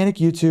organic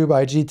YouTube,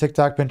 IG,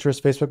 TikTok,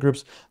 Pinterest, Facebook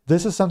groups,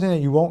 this is something that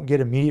you won't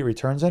get immediate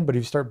returns in, but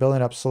if you start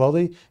building up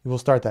slowly, you will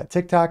start that.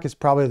 TikTok is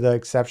probably the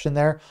exception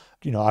there.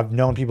 You know, I've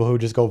known people who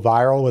just go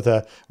viral with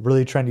a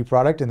really trendy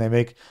product and they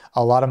make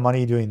a lot of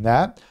money doing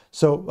that.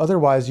 So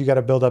otherwise, you got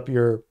to build up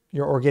your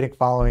organic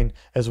following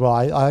as well.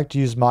 I like to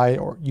use my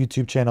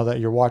YouTube channel that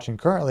you're watching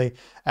currently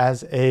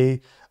as a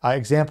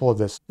example of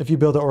this. If you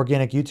build an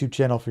organic YouTube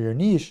channel for your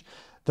niche,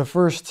 the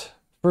first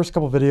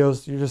couple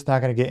videos, you're just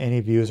not going to get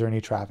any views or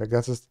any traffic.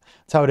 That's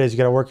how it is. You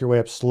got to work your way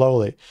up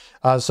slowly.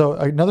 So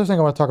another thing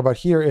I want to talk about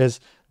here is,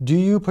 do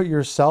you put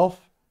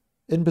yourself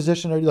in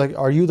position?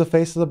 Are you the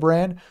face of the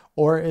brand,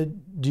 or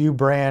do you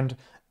brand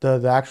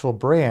the actual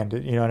brand,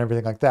 you know, and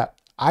everything like that?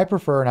 I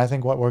prefer, and I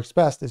think what works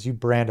best is you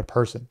brand a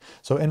person.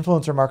 So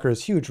influencer marketer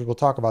is huge. We'll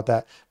talk about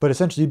that, but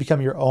essentially you become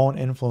your own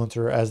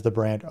influencer as the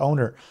brand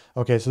owner.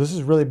 Okay, so this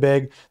is really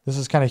big. This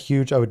is kind of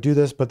huge. I would do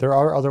this, but there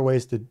are other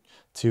ways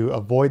to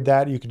avoid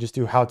that. You can just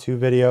do how-to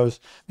videos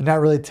and not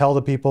really tell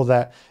the people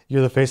that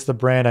you're the face of the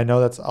brand. I know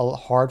that's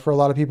hard for a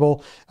lot of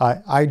people.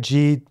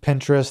 IG,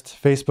 Pinterest,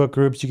 Facebook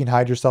groups, you can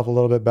hide yourself a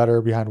little bit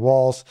better behind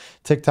walls.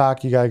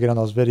 TikTok, you got to get on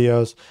those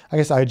videos. I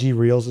guess IG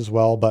Reels as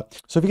well. But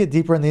so if you get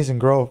deeper in these and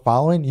grow a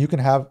following, you can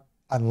have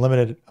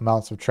unlimited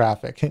amounts of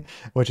traffic,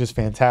 which is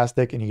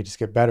fantastic. And you can just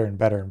get better and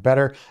better and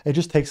better. It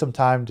just takes some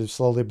time to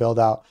slowly build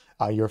out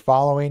your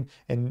following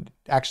and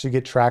actually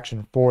get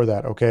traction for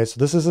that. Okay, so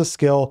this is a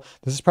skill.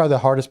 This is probably the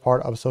hardest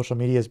part of social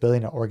media, is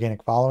building an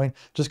organic following,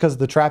 just because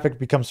the traffic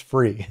becomes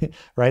free,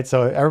 right?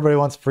 So everybody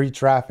wants free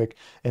traffic,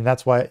 and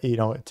that's why, you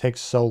know, it takes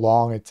so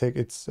long. It's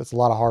a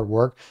lot of hard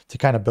work to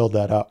kind of build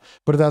that up.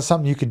 But if that's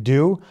something you could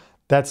do,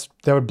 that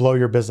would blow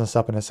your business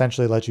up and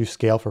essentially let you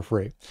scale for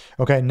free.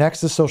 Okay,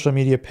 next is social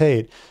media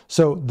paid.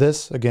 So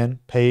this, again,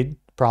 paid.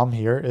 Problem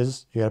here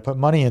is you got to put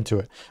money into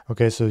it.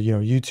 Okay, so you know,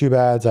 YouTube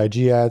ads,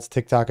 IG ads,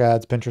 TikTok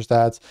ads, Pinterest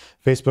ads,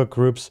 Facebook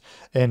groups.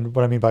 And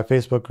what I mean by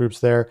Facebook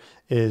groups there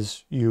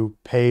is you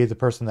pay the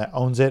person that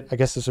owns it. I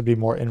guess this would be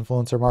more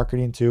influencer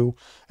marketing too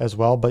as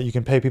well, but you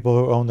can pay people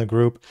who own the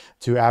group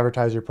to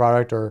advertise your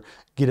product or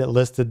get it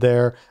listed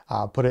there,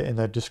 put it in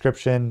the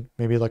description,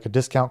 maybe like a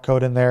discount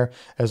code in there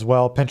as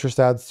well. Pinterest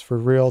ads for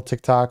real,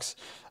 TikToks,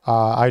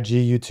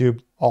 IG,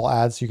 YouTube, all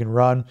ads you can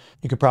run.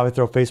 You could probably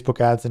throw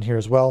Facebook ads in here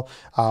as well.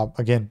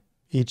 Again,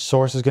 each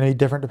source is going to be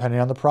different depending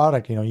on the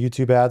product. You know,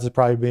 YouTube ads is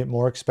probably a bit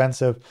more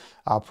expensive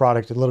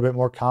product, a little bit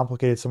more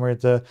complicated. Somewhere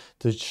to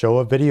show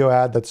a video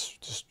ad that's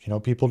just, you know,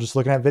 people just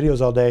looking at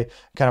videos all day,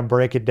 kind of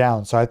break it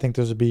down. So I think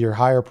those would be your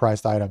higher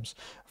priced items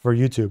for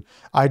YouTube.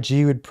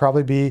 IG would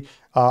probably be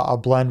a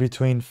blend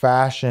between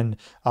fashion,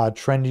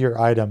 trendier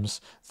items,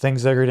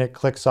 things that are going to get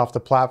clicks off the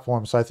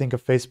platform. So I think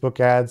of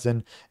Facebook ads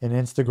and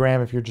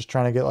Instagram, if you're just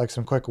trying to get like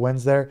some quick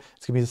wins there,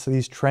 it's going to be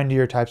these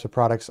trendier types of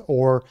products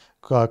or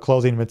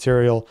clothing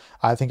material.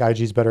 I think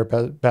IG is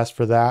best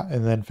for that.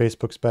 And then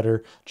Facebook's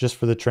better just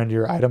for the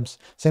trendier items.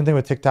 Same thing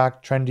with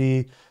TikTok,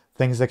 trendy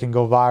things that can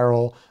go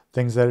viral,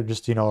 things that are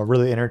just, you know,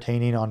 really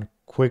entertaining on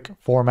quick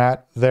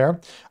format there.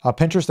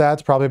 Pinterest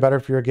ads probably better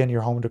for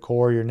your home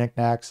decor, your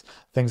knickknacks,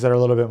 things that are a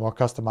little bit more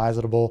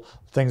customizable,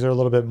 things that are a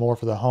little bit more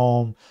for the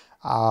home.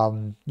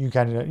 You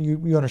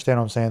understand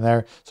what I'm saying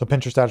there. So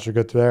Pinterest ads are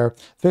good there.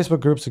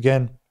 Facebook groups,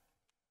 again,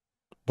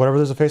 whatever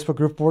there's a Facebook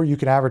group for, you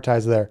can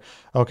advertise there.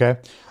 Okay.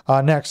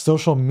 Next,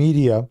 social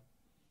media.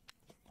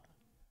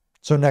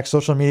 So next,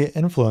 social media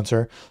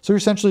influencer. So you're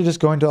essentially just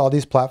going to all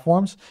these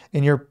platforms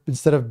and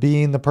instead of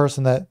being the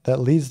person that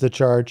leads the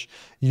charge,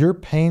 you're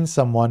paying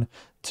someone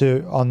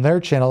to, on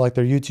their channel, like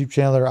their YouTube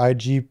channel, their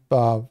IG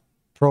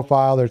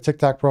profile, their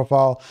TikTok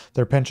profile,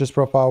 their Pinterest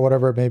profile,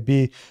 whatever it may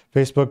be,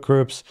 Facebook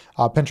groups,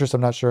 Pinterest. I'm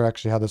not sure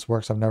actually how this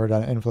works. I've never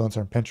done an influencer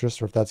on Pinterest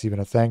or if that's even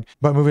a thing,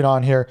 but moving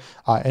on here.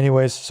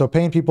 Anyways, so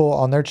paying people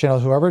on their channel,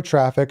 whoever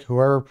traffic,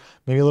 whoever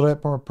maybe a little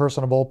bit more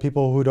personable,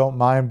 people who don't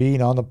mind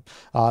being on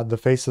the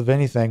face of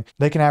anything,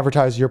 they can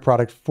advertise your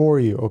product for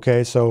you.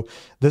 Okay. So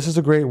this is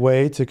a great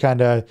way to kind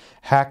of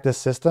hack the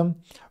system.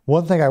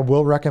 One thing I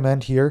will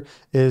recommend here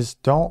is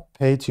don't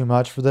pay too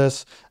much for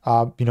this.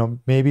 You know,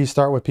 maybe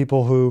start with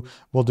people who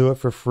will do it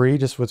for free,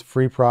 just with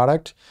free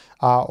product,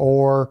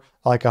 or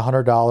like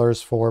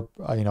 $100 for,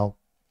 you know,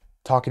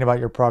 talking about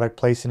your product,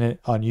 placing it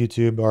on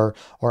YouTube or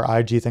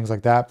IG, things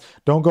like that.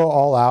 Don't go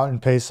all out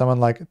and pay someone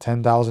like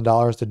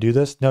 $10,000 to do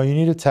this. No, you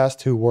need to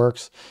test who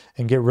works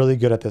and get really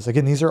good at this.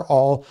 Again, these are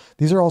all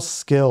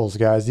skills,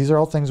 guys. These are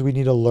all things we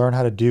need to learn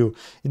how to do.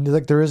 And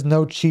like, there is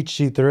no cheat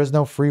sheet. There is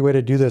no free way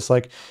to do this.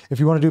 Like, if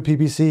you want to do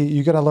PPC,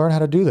 you got to learn how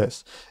to do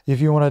this.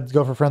 If you want to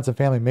go for friends and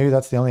family, maybe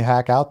that's the only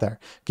hack out there.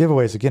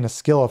 Giveaways, again, a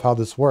skill of how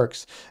this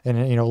works,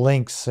 and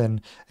links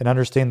and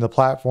understanding the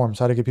platforms,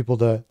 how to get people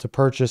to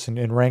purchase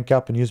and rank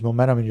up and use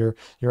momentum in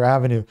your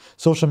avenue.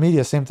 Social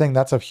media, same thing.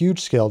 That's a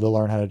huge skill to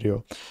learn how to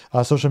do.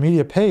 Social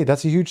media paid,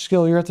 that's a huge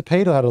skill. You have to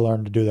pay to how to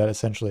learn to do that,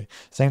 essentially.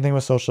 Same thing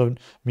with social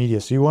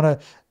media. So you want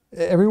to,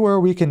 everywhere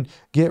we can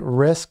get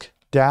risk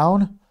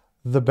down,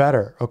 the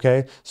better.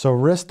 Okay. So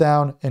risk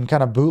down and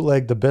kind of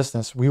bootleg the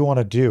business we want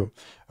to do.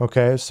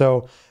 Okay.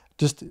 So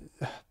just,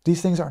 these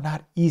things are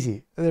not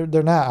easy. They're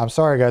not. I'm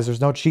sorry, guys.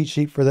 There's no cheat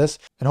sheet for this.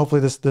 And hopefully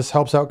this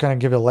helps out, kind of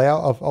give you a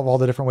layout of all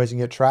the different ways you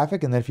can get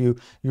traffic. And then if you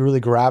really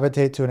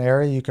gravitate to an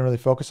area, you can really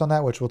focus on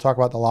that, which we'll talk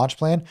about the launch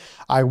plan.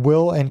 I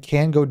will and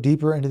can go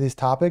deeper into these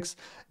topics.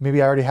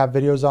 Maybe I already have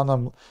videos on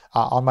them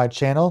on my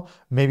channel.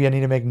 Maybe I need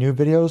to make new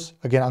videos.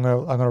 Again, I'm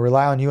gonna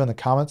rely on you in the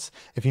comments.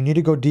 If you need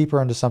to go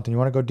deeper into something, you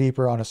want to go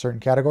deeper on a certain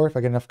category. If I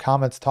get enough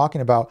comments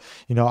talking about,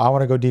 I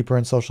want to go deeper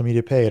in social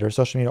media paid or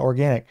social media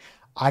organic,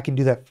 I can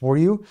do that for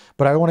you,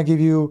 but I want to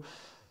give you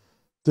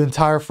the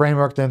entire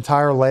framework, the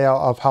entire layout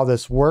of how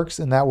this works.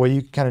 And that way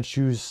you can kind of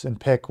choose and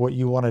pick what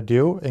you want to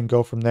do and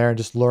go from there and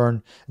just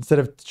learn. Instead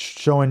of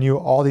showing you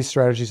all these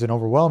strategies and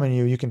overwhelming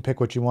you, you can pick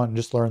what you want and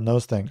just learn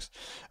those things.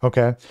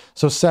 Okay.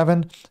 So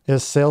 7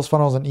 is sales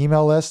funnels and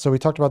email lists. So we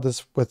talked about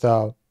this with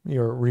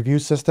your review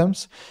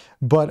systems,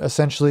 but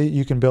essentially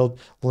you can build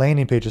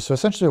landing pages. So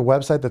essentially a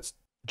website that's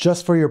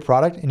just for your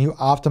product and you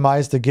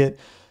optimize to get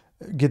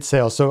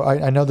sales. So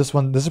I know this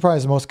is probably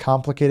the most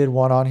complicated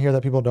one on here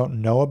that people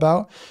don't know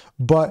about,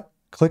 but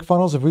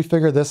ClickFunnels, if we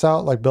figure this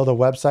out, like build a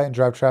website and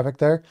drive traffic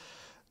there,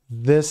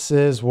 this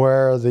is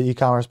where the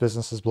e-commerce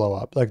businesses blow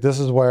up. Like, this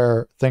is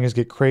where things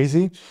get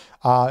crazy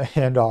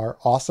and are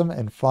awesome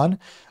and fun,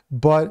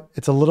 but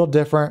it's a little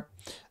different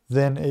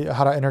than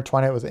how to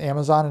intertwine it with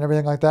Amazon and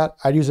everything like that.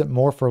 I'd use it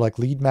more for like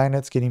lead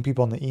magnets, getting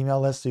people on the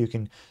email list, so you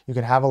can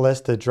have a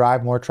list to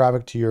drive more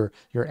traffic to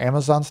your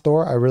Amazon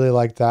store. I really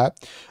like that.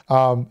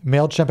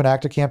 MailChimp and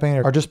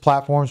ActiveCampaign are just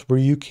platforms where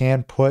you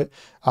can put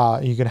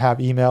you can have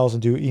emails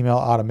and do email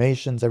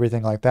automations,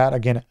 everything like that.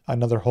 Again,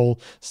 another whole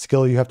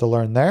skill you have to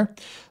learn there.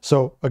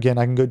 So again,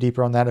 I can go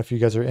deeper on that if you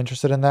guys are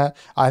interested in that.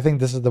 I think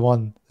this is the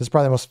one, this is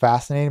probably the most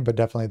fascinating, but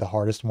definitely the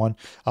hardest one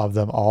of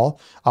them all.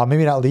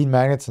 Maybe not lead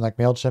magnets and like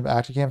MailChimp,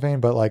 ActiveCampaign,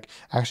 but like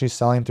actually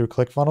selling through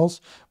ClickFunnels.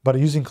 But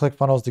using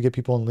ClickFunnels to get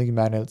people in lead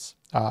magnets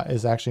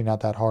is actually not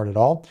that hard at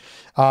all.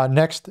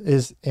 Next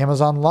is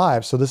Amazon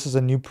Live. So this is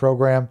a new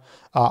program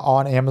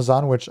on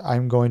Amazon, which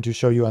I'm going to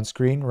show you on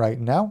screen right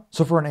now.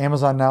 So for an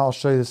Amazon now, I'll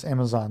show you this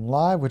Amazon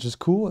Live, which is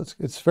cool.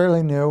 It's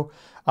fairly new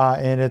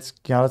and it's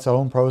its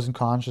own pros and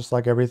cons, just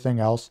like everything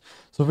else.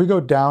 So if we go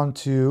down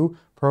to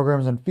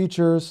programs and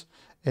features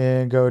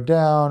and go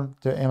down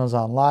to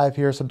Amazon Live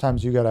here,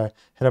 sometimes you gotta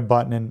hit a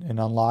button and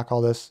unlock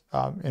all this.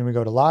 And we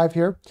go to Live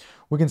here.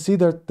 We can see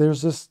that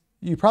there's this,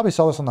 you probably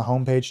saw this on the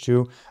homepage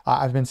too.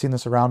 I've been seeing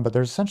this around, but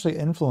there's essentially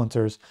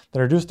influencers that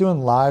are just doing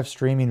live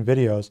streaming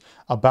videos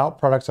about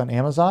products on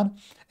Amazon.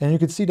 And you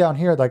can see down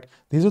here, like,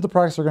 these are the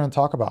products we're going to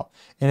talk about.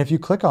 And if you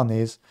click on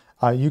these,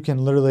 you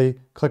can literally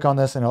click on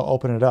this and it'll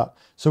open it up.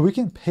 So we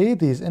can pay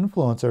these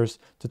influencers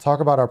to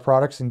talk about our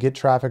products and get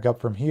traffic up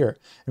from here.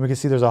 And we can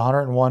see there's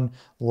 101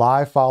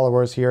 live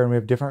followers here, and we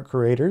have different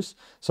creators.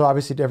 So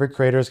obviously every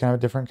creator is kind of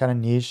a different kind of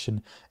niche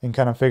and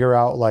kind of figure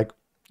out, like,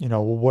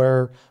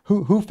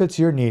 who fits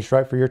your niche,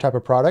 right, for your type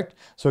of product.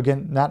 So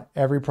again, not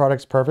every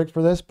product's perfect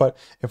for this, but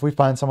if we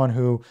find someone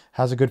who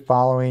has a good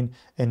following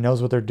and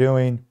knows what they're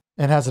doing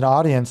and has an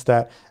audience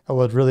that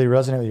would really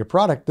resonate with your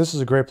product, this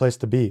is a great place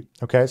to be.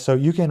 Okay, so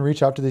you can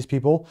reach out to these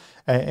people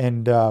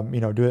and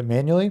do it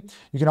manually.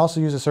 You can also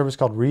use a service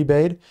called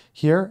Rebate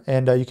here,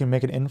 and you can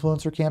make an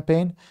influencer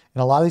campaign.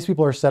 And a lot of these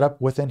people are set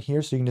up within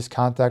here, so you can just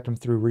contact them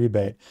through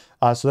Rebate.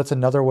 So that's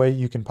another way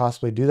you can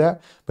possibly do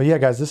that. But yeah,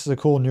 guys, this is a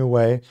cool new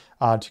way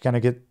to kind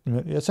of get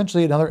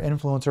essentially another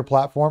influencer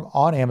platform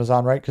on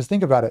Amazon, right? Because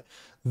think about it,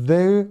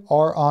 they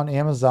are on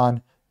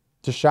Amazon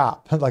to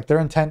shop. Like, their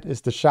intent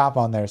is to shop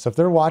on there. So if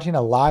they're watching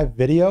a live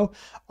video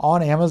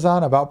on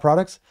Amazon about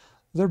products,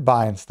 they're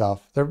buying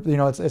stuff. They're,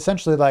 it's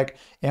essentially like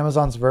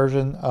Amazon's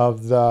version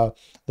of the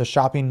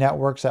shopping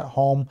networks at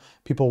home,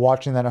 people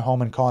watching that at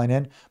home and calling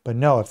in. But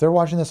no, if they're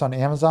watching this on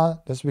Amazon,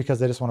 this is because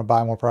they just want to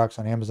buy more products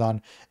on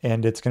Amazon,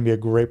 and it's going to be a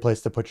great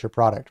place to put your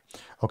product.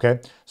 Okay,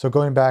 so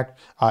going back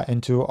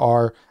into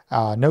our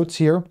notes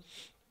here,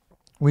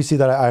 we see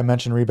that I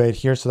mentioned Rebate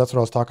here, so that's what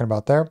I was talking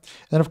about there.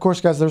 And of course,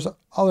 guys, there's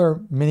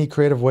other many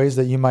creative ways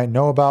that you might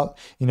know about.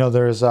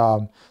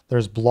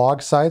 There's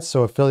blog sites,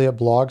 so affiliate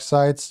blog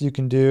sites you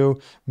can do.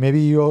 Maybe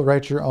you'll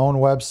write your own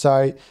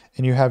website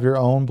and you have your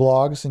own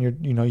blogs,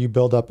 and you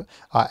build up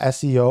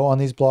SEO on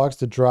these blogs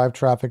to drive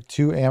traffic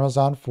to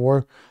Amazon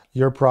for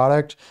your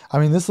product. I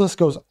mean, this list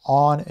goes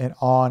on and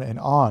on and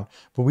on,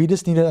 but we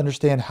just need to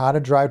understand how to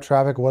drive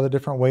traffic, what are the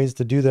different ways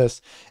to do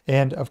this,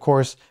 and of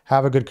course,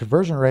 have a good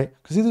conversion rate,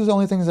 because these are the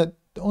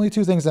only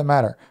two things that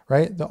matter,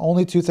 right? The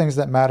only two things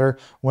that matter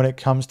when it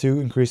comes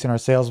to increasing our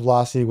sales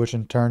velocity, which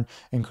in turn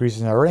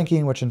increases our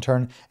ranking, which in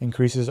turn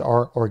increases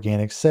our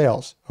organic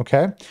sales,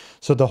 okay?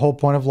 So the whole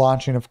point of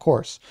launching, of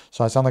course.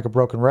 So I sound like a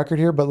broken record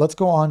here, but let's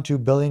go on to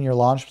building your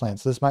launch plan.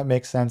 So this might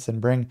make sense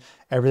and bring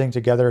everything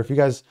together. If you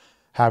guys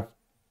have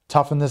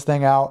toughened this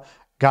thing out,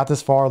 got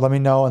this far, let me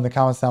know in the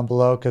comments down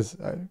below, because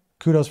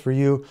kudos for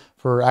you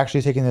for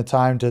actually taking the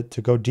time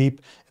to go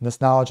deep in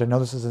this knowledge. I know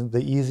this isn't the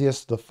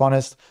easiest, the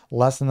funnest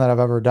lesson that I've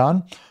ever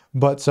done,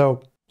 but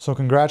so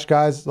congrats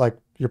guys. Like,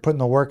 you're putting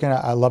the work in.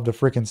 I love to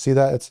freaking see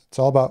that. It's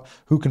all about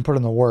who can put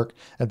in the work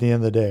at the end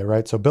of the day,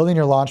 right? So building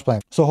your launch plan.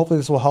 So hopefully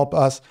this will help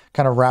us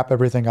kind of wrap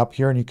everything up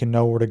here and you can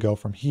know where to go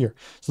from here.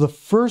 So the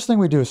first thing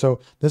we do, so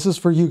this is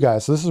for you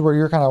guys. So this is where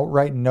you're kind of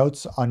writing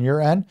notes on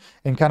your end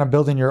and kind of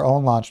building your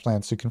own launch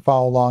plan. So you can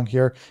follow along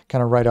here,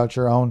 kind of write out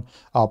your own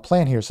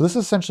plan here. So this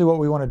is essentially what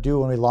we want to do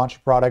when we launch a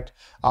product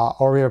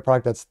or we have a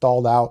product that's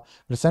stalled out.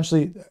 But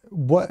essentially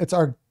it's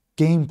our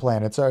game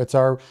plan. It's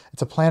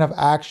a plan of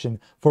action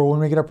for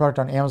when we get our product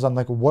on Amazon.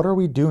 Like, what are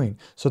we doing?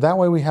 So that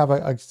way we have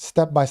a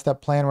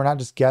step-by-step plan. We're not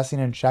just guessing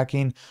and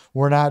checking.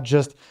 We're not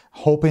just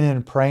hoping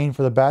and praying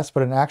for the best,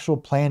 but an actual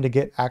plan to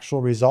get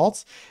actual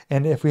results.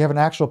 And if we have an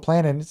actual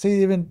plan and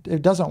say even if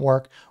it doesn't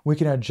work, we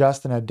can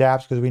adjust and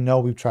adapt because we know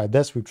we've tried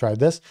this.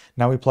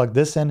 Now we plug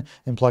this in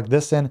and plug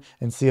this in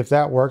and see if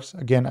that works.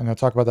 Again, I'm going to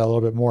talk about that a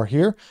little bit more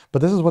here,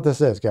 but this is what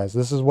this is, guys.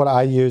 This is what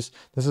I use.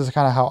 This is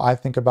kind of how I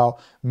think about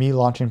me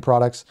launching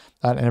products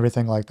and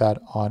everything like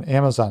that on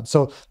Amazon.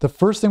 So the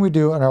first thing we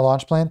do in our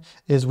launch plan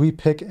is we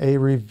pick a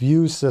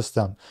review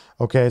system.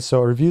 Okay,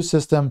 so a review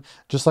system,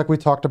 just like we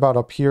talked about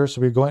up here.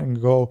 So we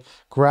go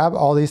grab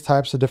all these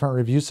types of different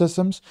review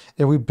systems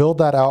and we build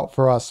that out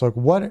for us. So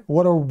like,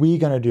 what are we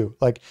gonna do?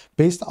 Like,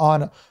 based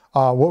on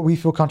what we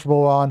feel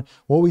comfortable on,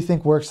 what we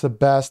think works the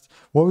best,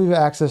 what we have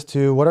access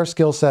to, what our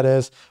skill set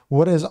is,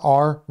 what is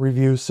our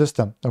review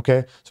system,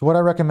 okay? So what I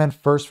recommend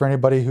first for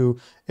anybody who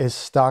is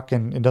stuck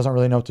and doesn't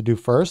really know what to do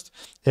first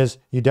is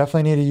you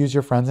definitely need to use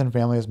your friends and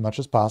family as much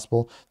as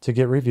possible to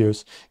get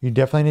reviews. You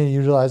definitely need to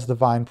utilize the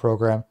Vine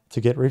program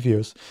to get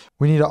reviews.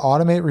 We need to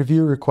automate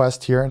review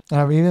requests here. And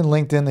I've even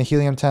linked in the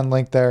Helium 10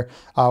 link there.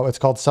 It's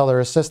called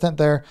Seller Assistant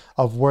there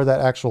of where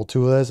that actual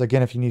tool is.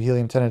 Again, if you need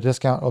Helium 10 at a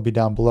discount, it'll be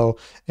down below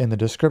in the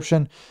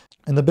description.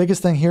 And the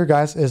biggest thing here,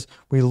 guys, is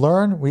we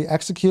learn, we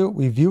execute,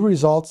 we view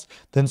results,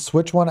 then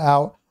switch one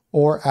out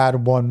or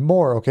add one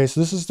more. Okay, so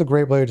this is the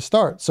great way to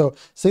start. So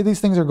say these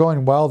things are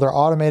going well, they're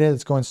automated,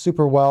 it's going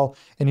super well,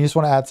 and you just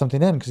want to add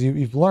something in because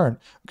you've learned.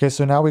 Okay,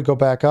 so now we go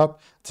back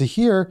up to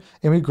here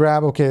and we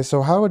grab, okay,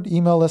 so how would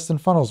email lists and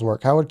funnels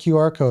work? How would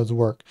QR codes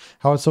work?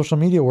 How would social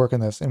media work in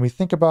this? And we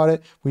think about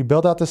it, we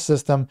build out the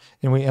system,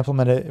 and we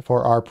implement it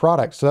for our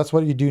product. So that's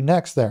what you do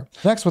next there.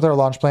 Next with our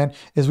launch plan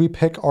is we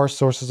pick our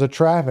sources of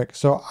traffic.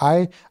 So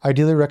I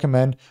ideally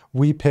recommend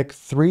we pick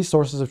 3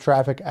 sources of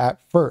traffic at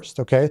first,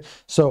 okay?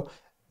 So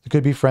it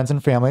could be friends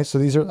and family. So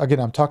these are, again,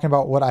 I'm talking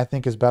about what I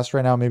think is best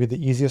right now, maybe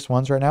the easiest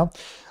ones right now.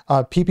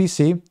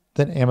 PPC,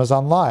 then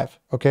Amazon Live.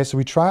 Okay, so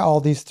we try all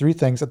these 3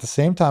 things at the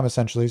same time,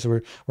 essentially.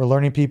 So we're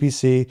learning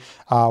PPC,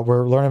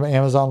 we're learning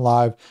Amazon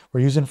Live, we're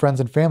using friends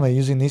and family,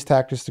 using these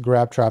tactics to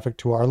grab traffic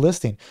to our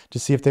listing to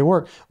see if they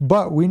work.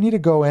 But we need to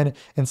go in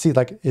and see,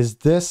 like, is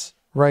this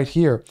right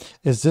here,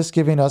 is this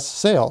giving us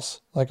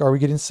sales? Like, are we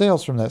getting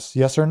sales from this?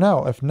 Yes or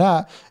no? If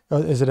not,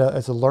 is it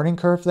a learning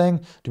curve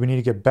thing? Do we need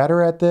to get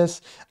better at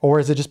this? Or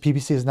is it just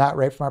PPC is not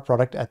right for my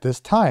product at this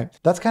time?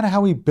 That's kind of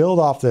how we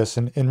build off this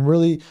and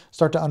really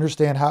start to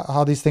understand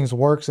how these things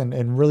works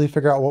and really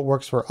figure out what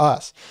works for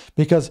us.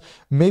 Because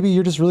maybe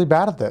you're just really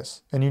bad at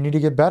this and you need to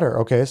get better.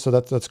 Okay, so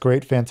that's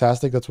great,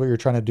 fantastic. That's what you're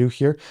trying to do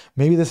here.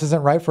 Maybe this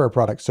isn't right for a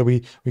product. So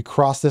we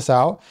cross this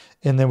out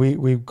and then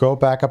we go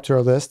back up to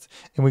our list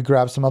and we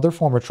grab some other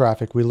form of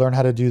traffic. We learn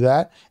how to do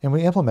that and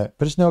we implement.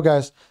 But just know,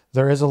 guys,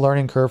 there is a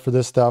learning curve for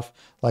this stuff.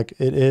 Like,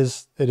 it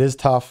is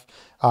tough.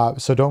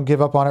 So don't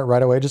give up on it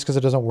right away. Just because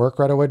it doesn't work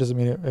right away doesn't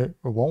mean it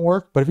won't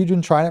work. But if you've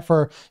been trying it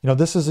for,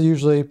 this is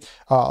usually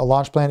a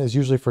launch plan is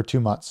usually for 2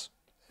 months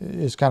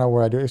is kind of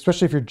where I do it.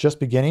 Especially if you're just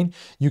beginning,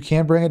 you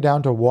can bring it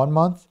down to 1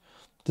 month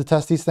to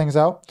test these things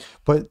out.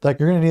 But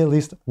like, you're going to need at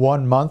least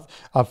 1 month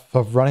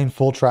of running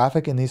full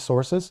traffic in these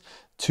sources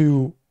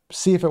to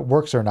see if it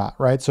works or not,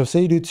 right? So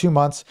say you do 2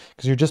 months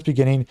because you're just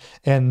beginning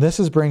and this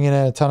is bringing in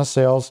a ton of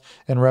sales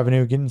and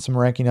revenue, getting some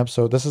ranking up.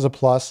 So this is a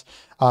plus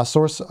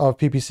source of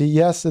PPC.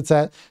 Yes, it's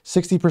at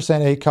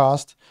 60%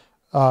 ACost.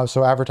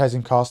 So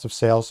advertising cost of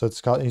sales. So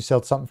you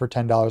sell something for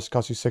 $10, it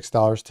costs you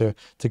 $6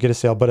 to get a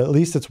sale, but at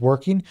least it's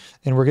working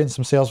and we're getting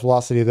some sales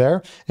velocity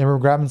there. And we're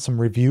grabbing some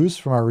reviews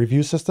from our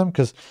review system,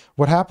 because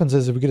what happens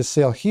is if we get a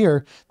sale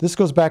here, this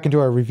goes back into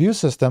our review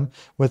system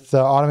with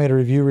the automated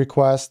review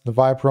request, the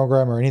Vibe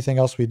program, or anything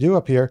else we do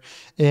up here.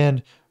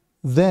 And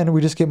then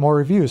we just get more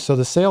reviews. So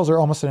the sales are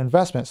almost an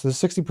investment. So the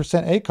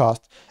 60% A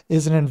cost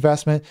is an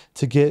investment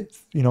to get,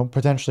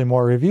 potentially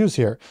more reviews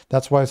here.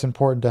 That's why it's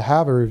important to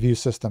have a review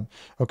system.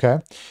 Okay.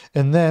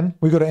 And then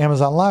we go to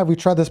Amazon Live. We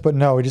tried this, but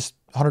no, we just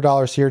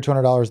 $100 here,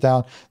 $200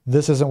 down.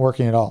 This isn't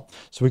working at all.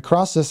 So we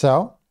cross this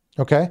out.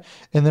 Okay.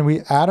 And then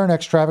we add our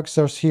next traffic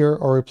source here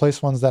or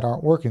replace ones that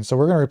aren't working. So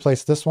we're going to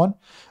replace this one.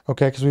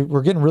 Okay. Because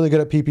we're getting really good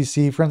at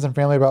PPC. Friends and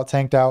family about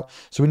tanked out.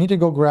 So we need to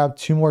go grab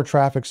 2 more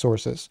traffic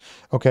sources.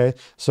 Okay.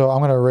 So I'm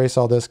going to erase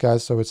all this,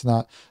 guys, so it's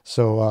not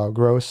so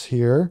gross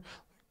here.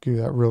 Do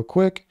that real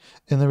quick.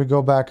 And then we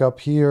go back up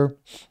here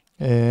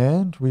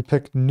and we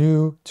pick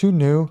 2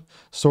 new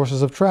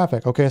sources of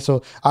traffic. Okay,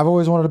 so I've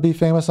always wanted to be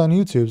famous on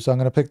YouTube, so I'm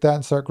going to pick that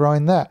and start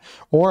growing that.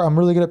 Or I'm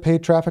really good at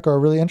paid traffic, or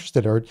really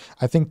interested, or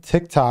I think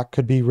TikTok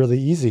could be really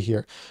easy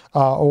here.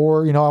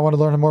 Or I want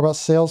to learn more about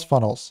sales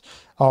funnels.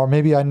 Or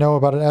maybe I know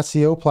about an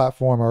SEO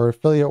platform or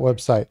affiliate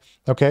website.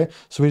 Okay,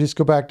 so we just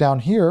go back down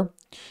here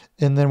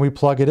and then we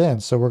plug it in.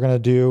 So we're going to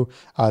do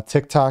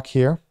TikTok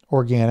here,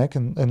 organic,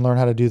 and learn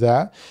how to do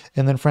that.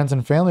 And then friends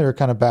and family are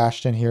kind of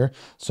bashed in here.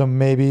 So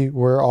maybe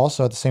we're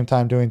also at the same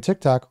time doing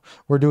TikTok,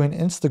 we're doing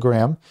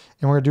Instagram,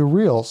 and we're gonna do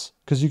Reels,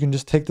 because you can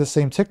just take the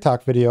same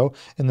TikTok video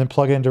and then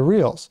plug it into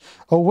Reels.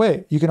 Oh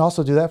wait, you can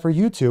also do that for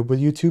YouTube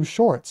with YouTube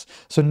Shorts.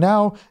 So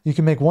now you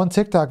can make one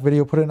TikTok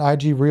video, put it in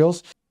IG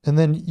Reels, and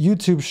then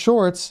YouTube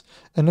Shorts.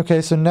 And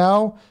okay, so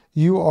now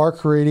you are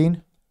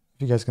creating,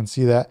 you guys can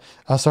see that.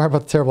 Sorry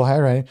about the terrible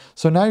handwriting.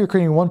 So now you're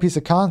creating one piece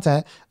of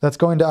content that's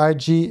going to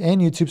IG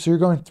and YouTube. So you're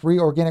going 3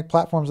 organic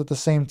platforms at the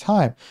same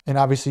time. And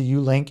obviously you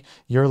link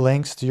your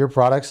links to your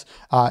products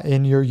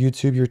in your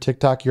YouTube, your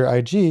TikTok, your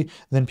IG,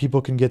 then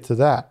people can get to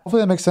that.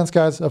 Hopefully that makes sense,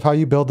 guys, of how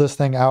you build this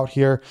thing out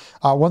here.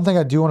 One thing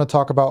I do want to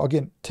talk about,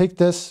 again, take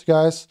this,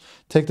 guys,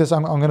 take this.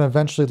 I'm going to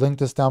eventually link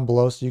this down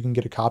below so you can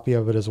get a copy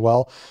of it as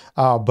well.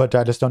 But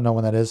I just don't know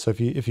when that is. So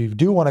if you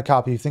do want a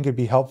copy, you think it'd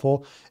be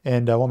helpful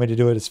and want me to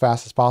do it as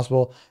fast as possible,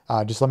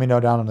 just let me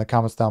know down in the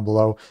comments down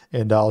below,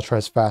 and I'll try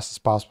as fast as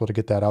possible to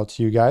get that out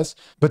to you guys.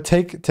 But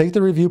take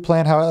the review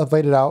plan, how I've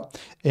laid it out,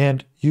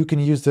 and you can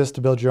use this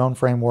to build your own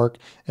framework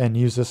and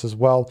use this as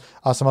well.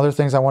 Some other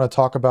things I want to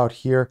talk about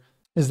here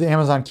is the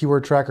Amazon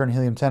Keyword Tracker and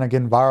Helium 10.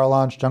 Again, Viral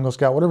Launch, Jungle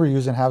Scout, whatever you're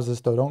using has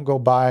this, though. Don't go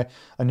buy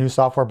a new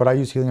software, but I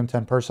use Helium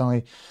 10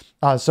 personally.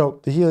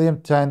 So the Helium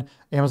 10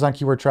 Amazon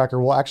Keyword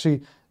Tracker will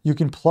actually, you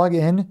can plug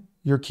in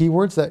your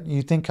keywords that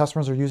you think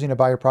customers are using to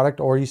buy your product,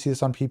 or you see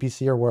this on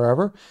PPC or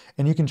wherever,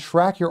 and you can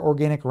track your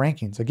organic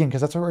rankings. Again, because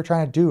that's what we're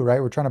trying to do,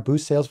 right? We're trying to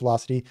boost sales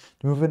velocity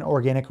to move in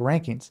organic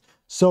rankings.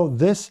 So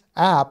this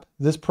app,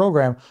 this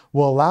program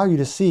will allow you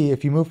to see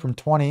if you move from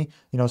 20,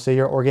 say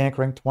your organic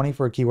rank 20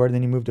 for a keyword, and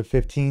then you move to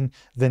 15,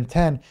 then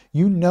 10,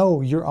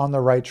 you're on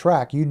the right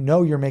track.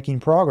 You're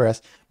making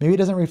progress. Maybe it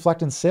doesn't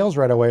reflect in sales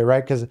right away,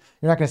 right? Because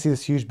you're not going to see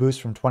this huge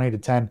boost from 20 to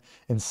 10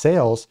 in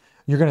sales.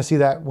 You're going to see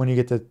that when you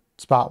get to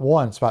spot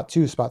 1, spot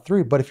 2, spot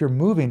 3. But if you're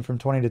moving from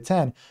 20 to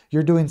 10,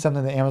 you're doing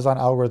something the Amazon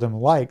algorithm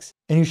likes,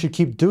 and you should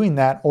keep doing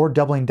that or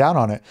doubling down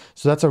on it.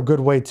 So that's a good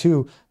way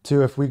to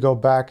if we go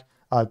back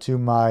to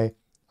my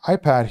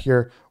iPad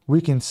here, we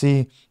can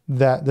see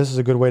that this is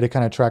a good way to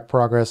kind of track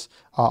progress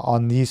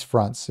on these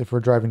fronts. If we're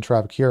driving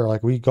traffic here,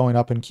 like we going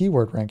up in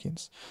keyword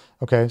rankings.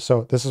 Okay,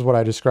 so this is what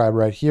I described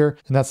right here,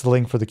 and that's the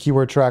link for the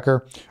keyword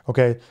tracker.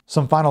 Okay,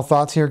 some final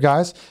thoughts here,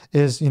 guys,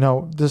 is,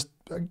 this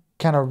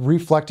kind of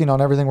reflecting on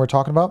everything we're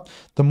talking about,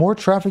 the more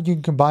traffic you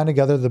can combine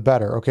together, the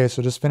better. Okay,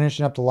 so just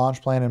finishing up the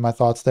launch plan and my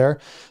thoughts there.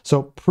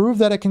 So prove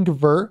that it can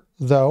convert,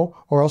 though,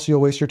 or else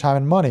you'll waste your time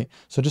and money.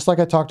 So just like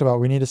I talked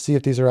about, we need to see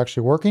if these are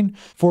actually working.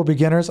 For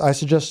beginners, I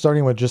suggest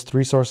starting with just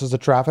 3 sources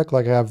of traffic,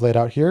 like I have laid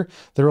out here.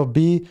 There will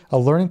be a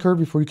learning curve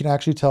before you can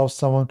actually tell if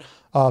someone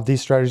these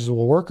strategies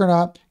will work or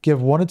not.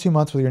 Give 1 to 2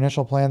 months with your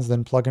initial plans,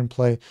 then plug and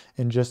play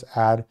and just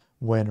add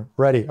when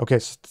ready. Okay,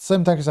 so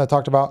same things I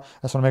talked about.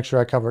 I just want to make sure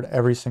I covered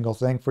every single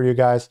thing for you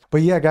guys.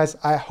 But yeah, guys,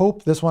 I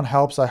hope this one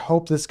helps. I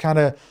hope this kind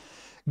of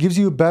gives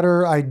you a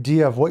better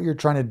idea of what you're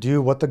trying to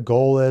do, what the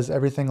goal is,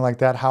 everything like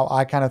that, how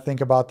I kind of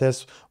think about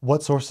this,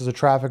 what sources of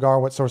traffic are,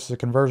 what sources of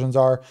conversions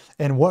are,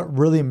 and what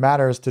really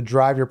matters to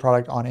drive your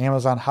product on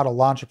Amazon, how to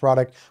launch a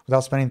product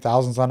without spending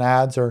thousands on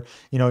ads. Or,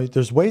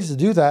 there's ways to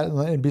do that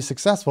and be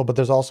successful, but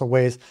there's also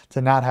ways to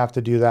not have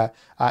to do that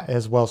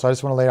as well. So I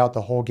just want to lay out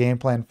the whole game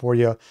plan for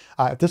you.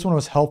 If this one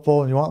was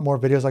helpful and you want more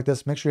videos like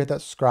this, make sure you hit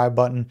that subscribe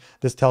button.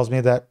 This tells me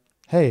that,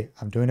 hey,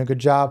 I'm doing a good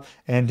job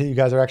and you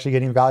guys are actually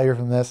getting value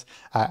from this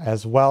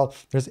as well.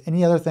 If there's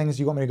any other things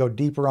you want me to go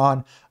deeper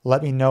on,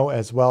 let me know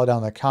as well down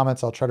in the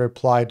comments. I'll try to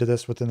reply to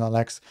this within the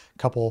next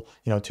couple,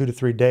 2 to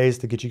 3 days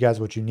to get you guys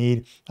what you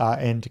need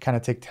and to kind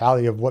of take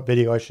tally of what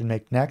video I should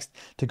make next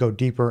to go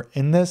deeper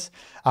in this,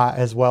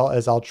 as well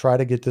as I'll try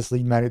to get this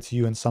lead magnet to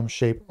you in some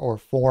shape or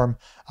form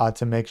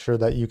to make sure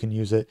that you can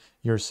use it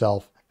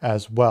yourself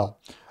as well.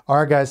 All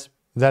right, guys,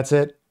 that's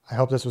it. I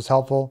hope this was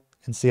helpful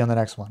and see you on the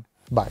next one.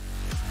 Bye.